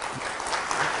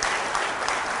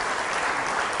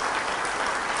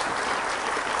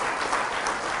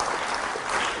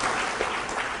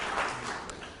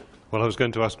 Well, I was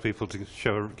going to ask people to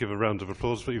give a round of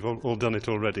applause, but you've all done it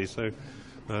already. So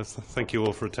thank you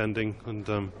all for attending, and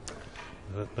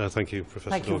thank you, Professor Dawkins.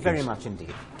 Thank you very much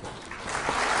indeed.